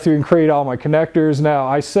I go through and create all my connectors. Now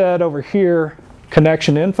I said over here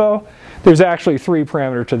connection info. There's actually 3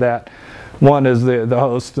 parameters to that. One is the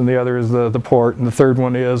host, and the other is the port, and the third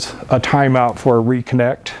one is a timeout for a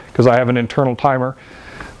reconnect, because I have an internal timer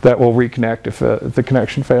that will reconnect if the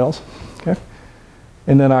connection fails. Okay.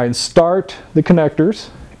 And then I start the connectors.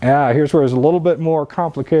 Here's where there's a little bit more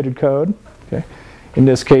complicated code. Okay. In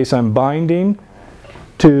this case, I'm binding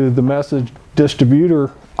to the message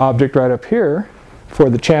distributor object right up here for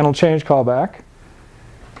the channel change callback.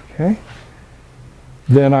 Okay.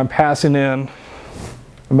 Then I'm passing in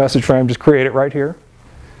a message frame, just create it right here.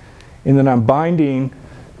 And then I'm binding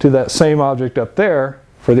to that same object up there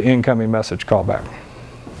for the incoming message callback.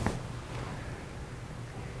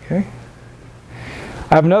 Okay.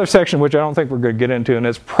 I have another section which I don't think we're going to get into, and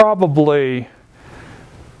it's probably,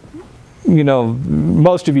 you know,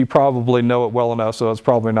 most of you probably know it well enough, so it's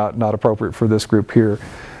probably not appropriate for this group here.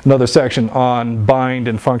 Another section on bind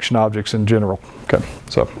and function objects in general. Okay,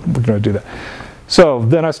 so we're going to do that. So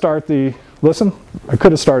then I start the listen. I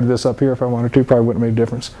could have started this up here if I wanted to, probably wouldn't have made a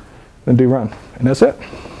difference. Then do run, and that's it.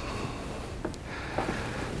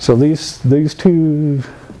 So these two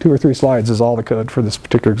or three slides is all the code for this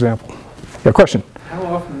particular example. Yeah, question? How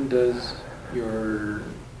often does your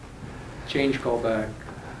change callback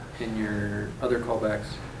and your other callbacks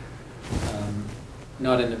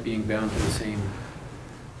not end up being bound to the same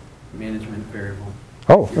management variable?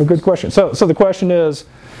 Oh, a good question. So the question is,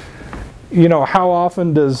 you know, how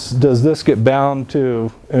often does this get bound to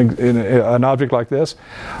an object like this?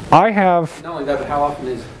 I have... Not only that, but how often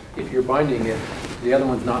is, if you're binding it, the other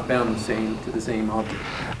one's not bound to the same object?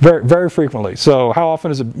 Very, very frequently. So how often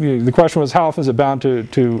is it, the question was how often is it bound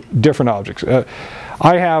to different objects?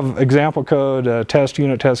 I have example code, test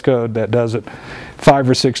unit test code that does it 5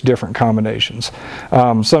 or 6 different combinations.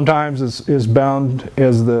 Sometimes it's bound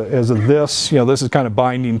as a this, you know, this is kind of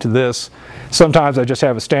binding to this. Sometimes I just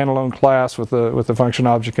have a standalone class with the function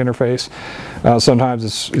object interface. Sometimes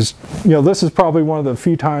it's, you know, this is probably one of the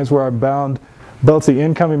few times where I'm bound both the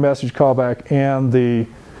incoming message callback and the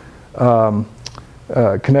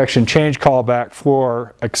connection change callback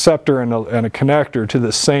for acceptor and a connector to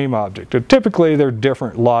the same object. Typically, they're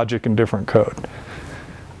different logic and different code.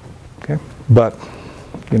 Okay, but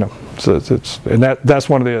you know, so and that's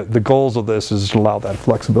one of the goals of this is to allow that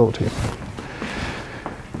flexibility.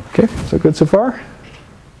 Okay, so good so far.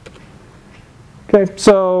 Okay,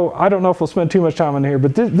 so I don't know if we'll spend too much time on here,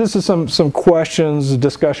 but this is some questions,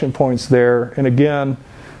 discussion points there. And again,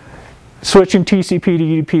 switching TCP to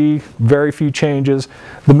UDP, very few changes.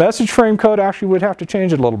 The message frame code actually would have to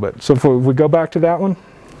change it a little bit. So if we go back to that one.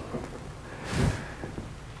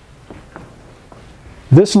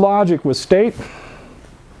 This logic with state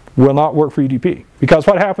will not work for UDP. Because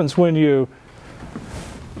what happens when you,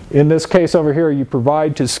 in this case over here, you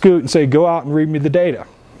provide to Skoot and say, go out and read me the data.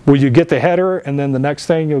 Will you get the header and then the next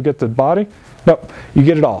thing you'll get the body? Nope, you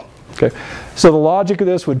get it all. Okay. So the logic of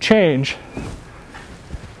this would change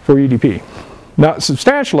for UDP. Not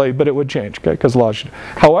substantially, but it would change, okay, because logic.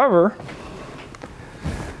 However,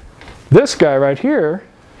 this guy right here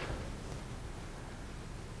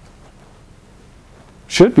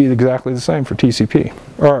should be exactly the same for TCP,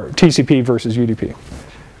 or TCP versus UDP,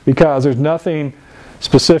 because there's nothing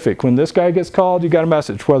specific. When this guy gets called, you got a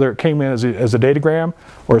message, whether it came in as a datagram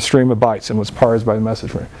or a stream of bytes and was parsed by the message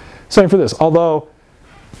frame. Same for this, although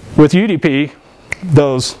with UDP,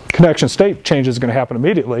 those connection state changes are going to happen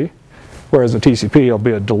immediately, whereas with TCP, there'll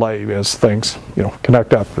be a delay as things,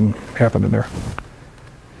 connect up and happen in there.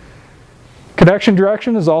 Connection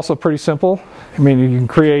direction is also pretty simple. I mean, you can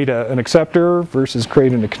create an acceptor versus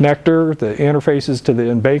creating a connector. The interfaces to the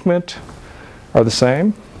embankment are the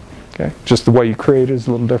same. Okay, just the way you create it is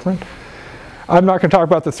a little different. I'm not going to talk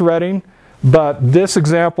about the threading, but this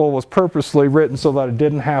example was purposely written so that I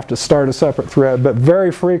didn't have to start a separate thread. But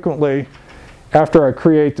very frequently, after I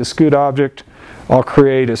create the Skoot object, I'll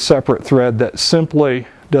create a separate thread that simply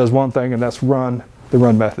does one thing, and that's run the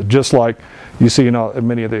run method, just like you see in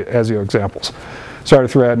many of the Asio examples. Start a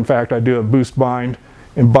thread. In fact, I do a boost bind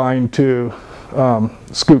and bind to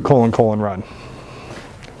Skoot : run.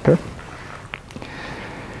 Okay.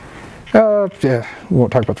 Yeah, we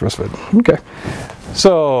won't talk about the rest of it. Okay.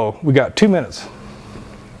 So we got 2 minutes.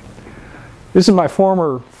 This is my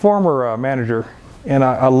former manager, and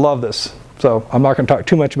I love this. So I'm not going to talk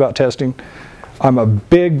too much about testing. I'm a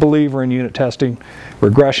big believer in unit testing,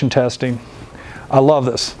 regression testing. I love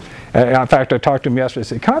this. In fact, I talked to him yesterday. I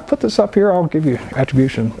said, can I put this up here? I'll give you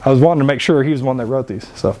attribution. I was wanting to make sure he was the one that wrote these.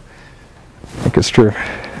 So I think it's true.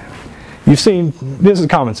 You've seen, this is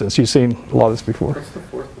common sense. You've seen a lot of this before. What's the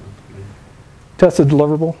fourth one? Tested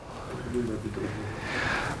deliverable.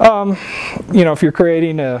 If you're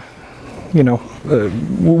creating a,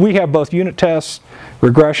 we have both unit tests,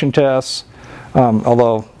 regression tests,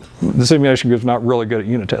 although the simulation group's not really good at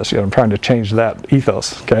unit tests yet. I'm trying to change that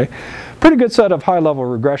ethos, okay? Pretty good set of high-level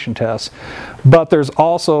regression tests, but there's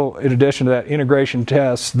also, in addition to that, integration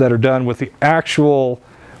tests that are done with the actual,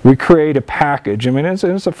 we create a package. I mean, it's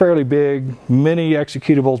a fairly big, many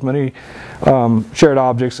executables, many shared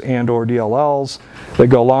objects and or DLLs that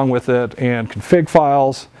go along with it, and config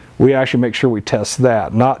files. We actually make sure we test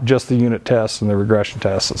that, not just the unit tests and the regression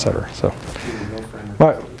tests, etc. So,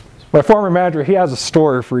 my former manager, he has a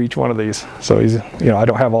story for each one of these. So he's, I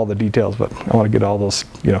don't have all the details, but I want to get all those,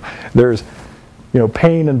 there's,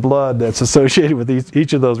 pain and blood that's associated with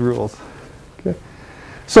each of those rules. Okay.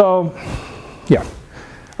 So, yeah.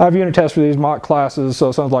 I have unit tests for these mock classes, so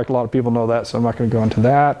it sounds like a lot of people know that, so I'm not going to go into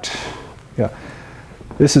that. Yeah.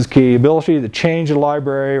 This is key. Ability to change a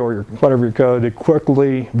library or whatever your code to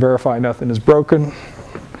quickly verify nothing is broken.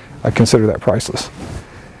 I consider that priceless.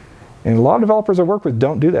 And a lot of developers I work with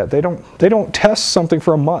don't do that. They don't test something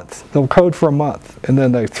for a month. They'll code for a month, and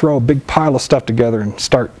then they throw a big pile of stuff together and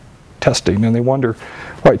start testing, and they wonder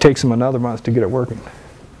why it takes them another month to get it working.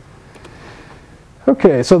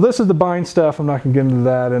 Okay, so this is the bind stuff. I'm not going to get into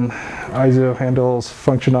that. And Asio handles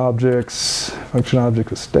function objects, function object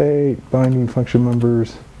with state, binding function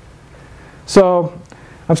members. So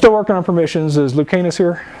I'm still working on permissions. Is Lucanus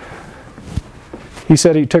here? He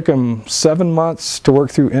said he took him 7 months to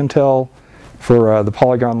work through Intel for the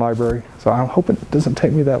Polygon library. So I'm hoping it doesn't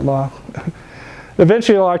take me that long.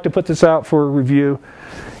 Eventually I'll like to put this out for review.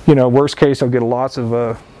 Worst case I'll get lots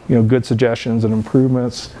of good suggestions and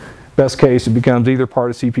improvements. Best case it becomes either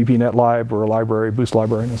part of CPP-NetLib or a library, Boost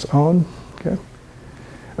library on its own. Okay.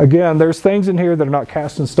 Again, there's things in here that are not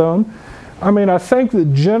cast in stone. I mean, I think the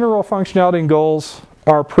general functionality and goals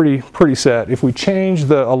are pretty set. If we change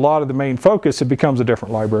a lot of the main focus, it becomes a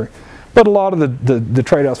different library. But a lot of the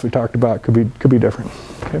trade-offs we talked about could be different.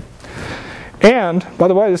 Okay. And by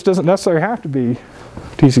the way, this doesn't necessarily have to be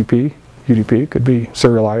TCP, UDP. It could be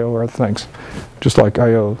serial I/O or other things, just like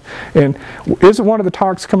I/O. And isn't one of the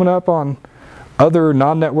talks coming up on other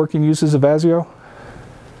non-networking uses of Asio?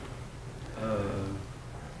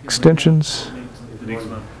 Extensions. The next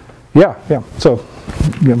one. Yeah. So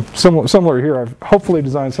similar here. I've hopefully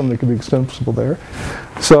designed something that could be extensible there.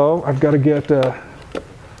 So I've got to get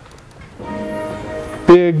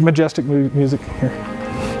big majestic music here.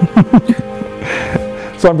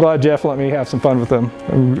 So I'm glad Jeff let me have some fun with them.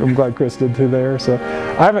 I'm glad Chris did too there. So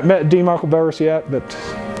I haven't met D. Michael Beres yet, but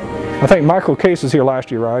I think Michael Case was here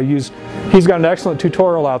last year. He's got an excellent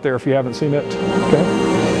tutorial out there if you haven't seen it.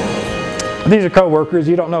 Okay. These are co-workers.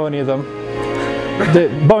 You don't know any of them.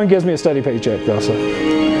 Boeing gives me a steady paycheck though. So.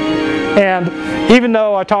 And even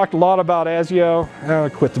though I talked a lot about Asio,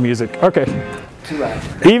 quit the music. Okay. Too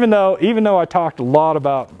loud. Even though I talked a lot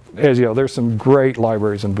about Asio, there's some great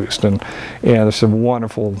libraries in Boost, and there's some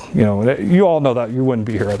wonderful, you all know that. You wouldn't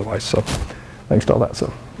be here otherwise. So thanks to all that.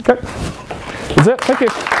 So okay, that's it. Thank you.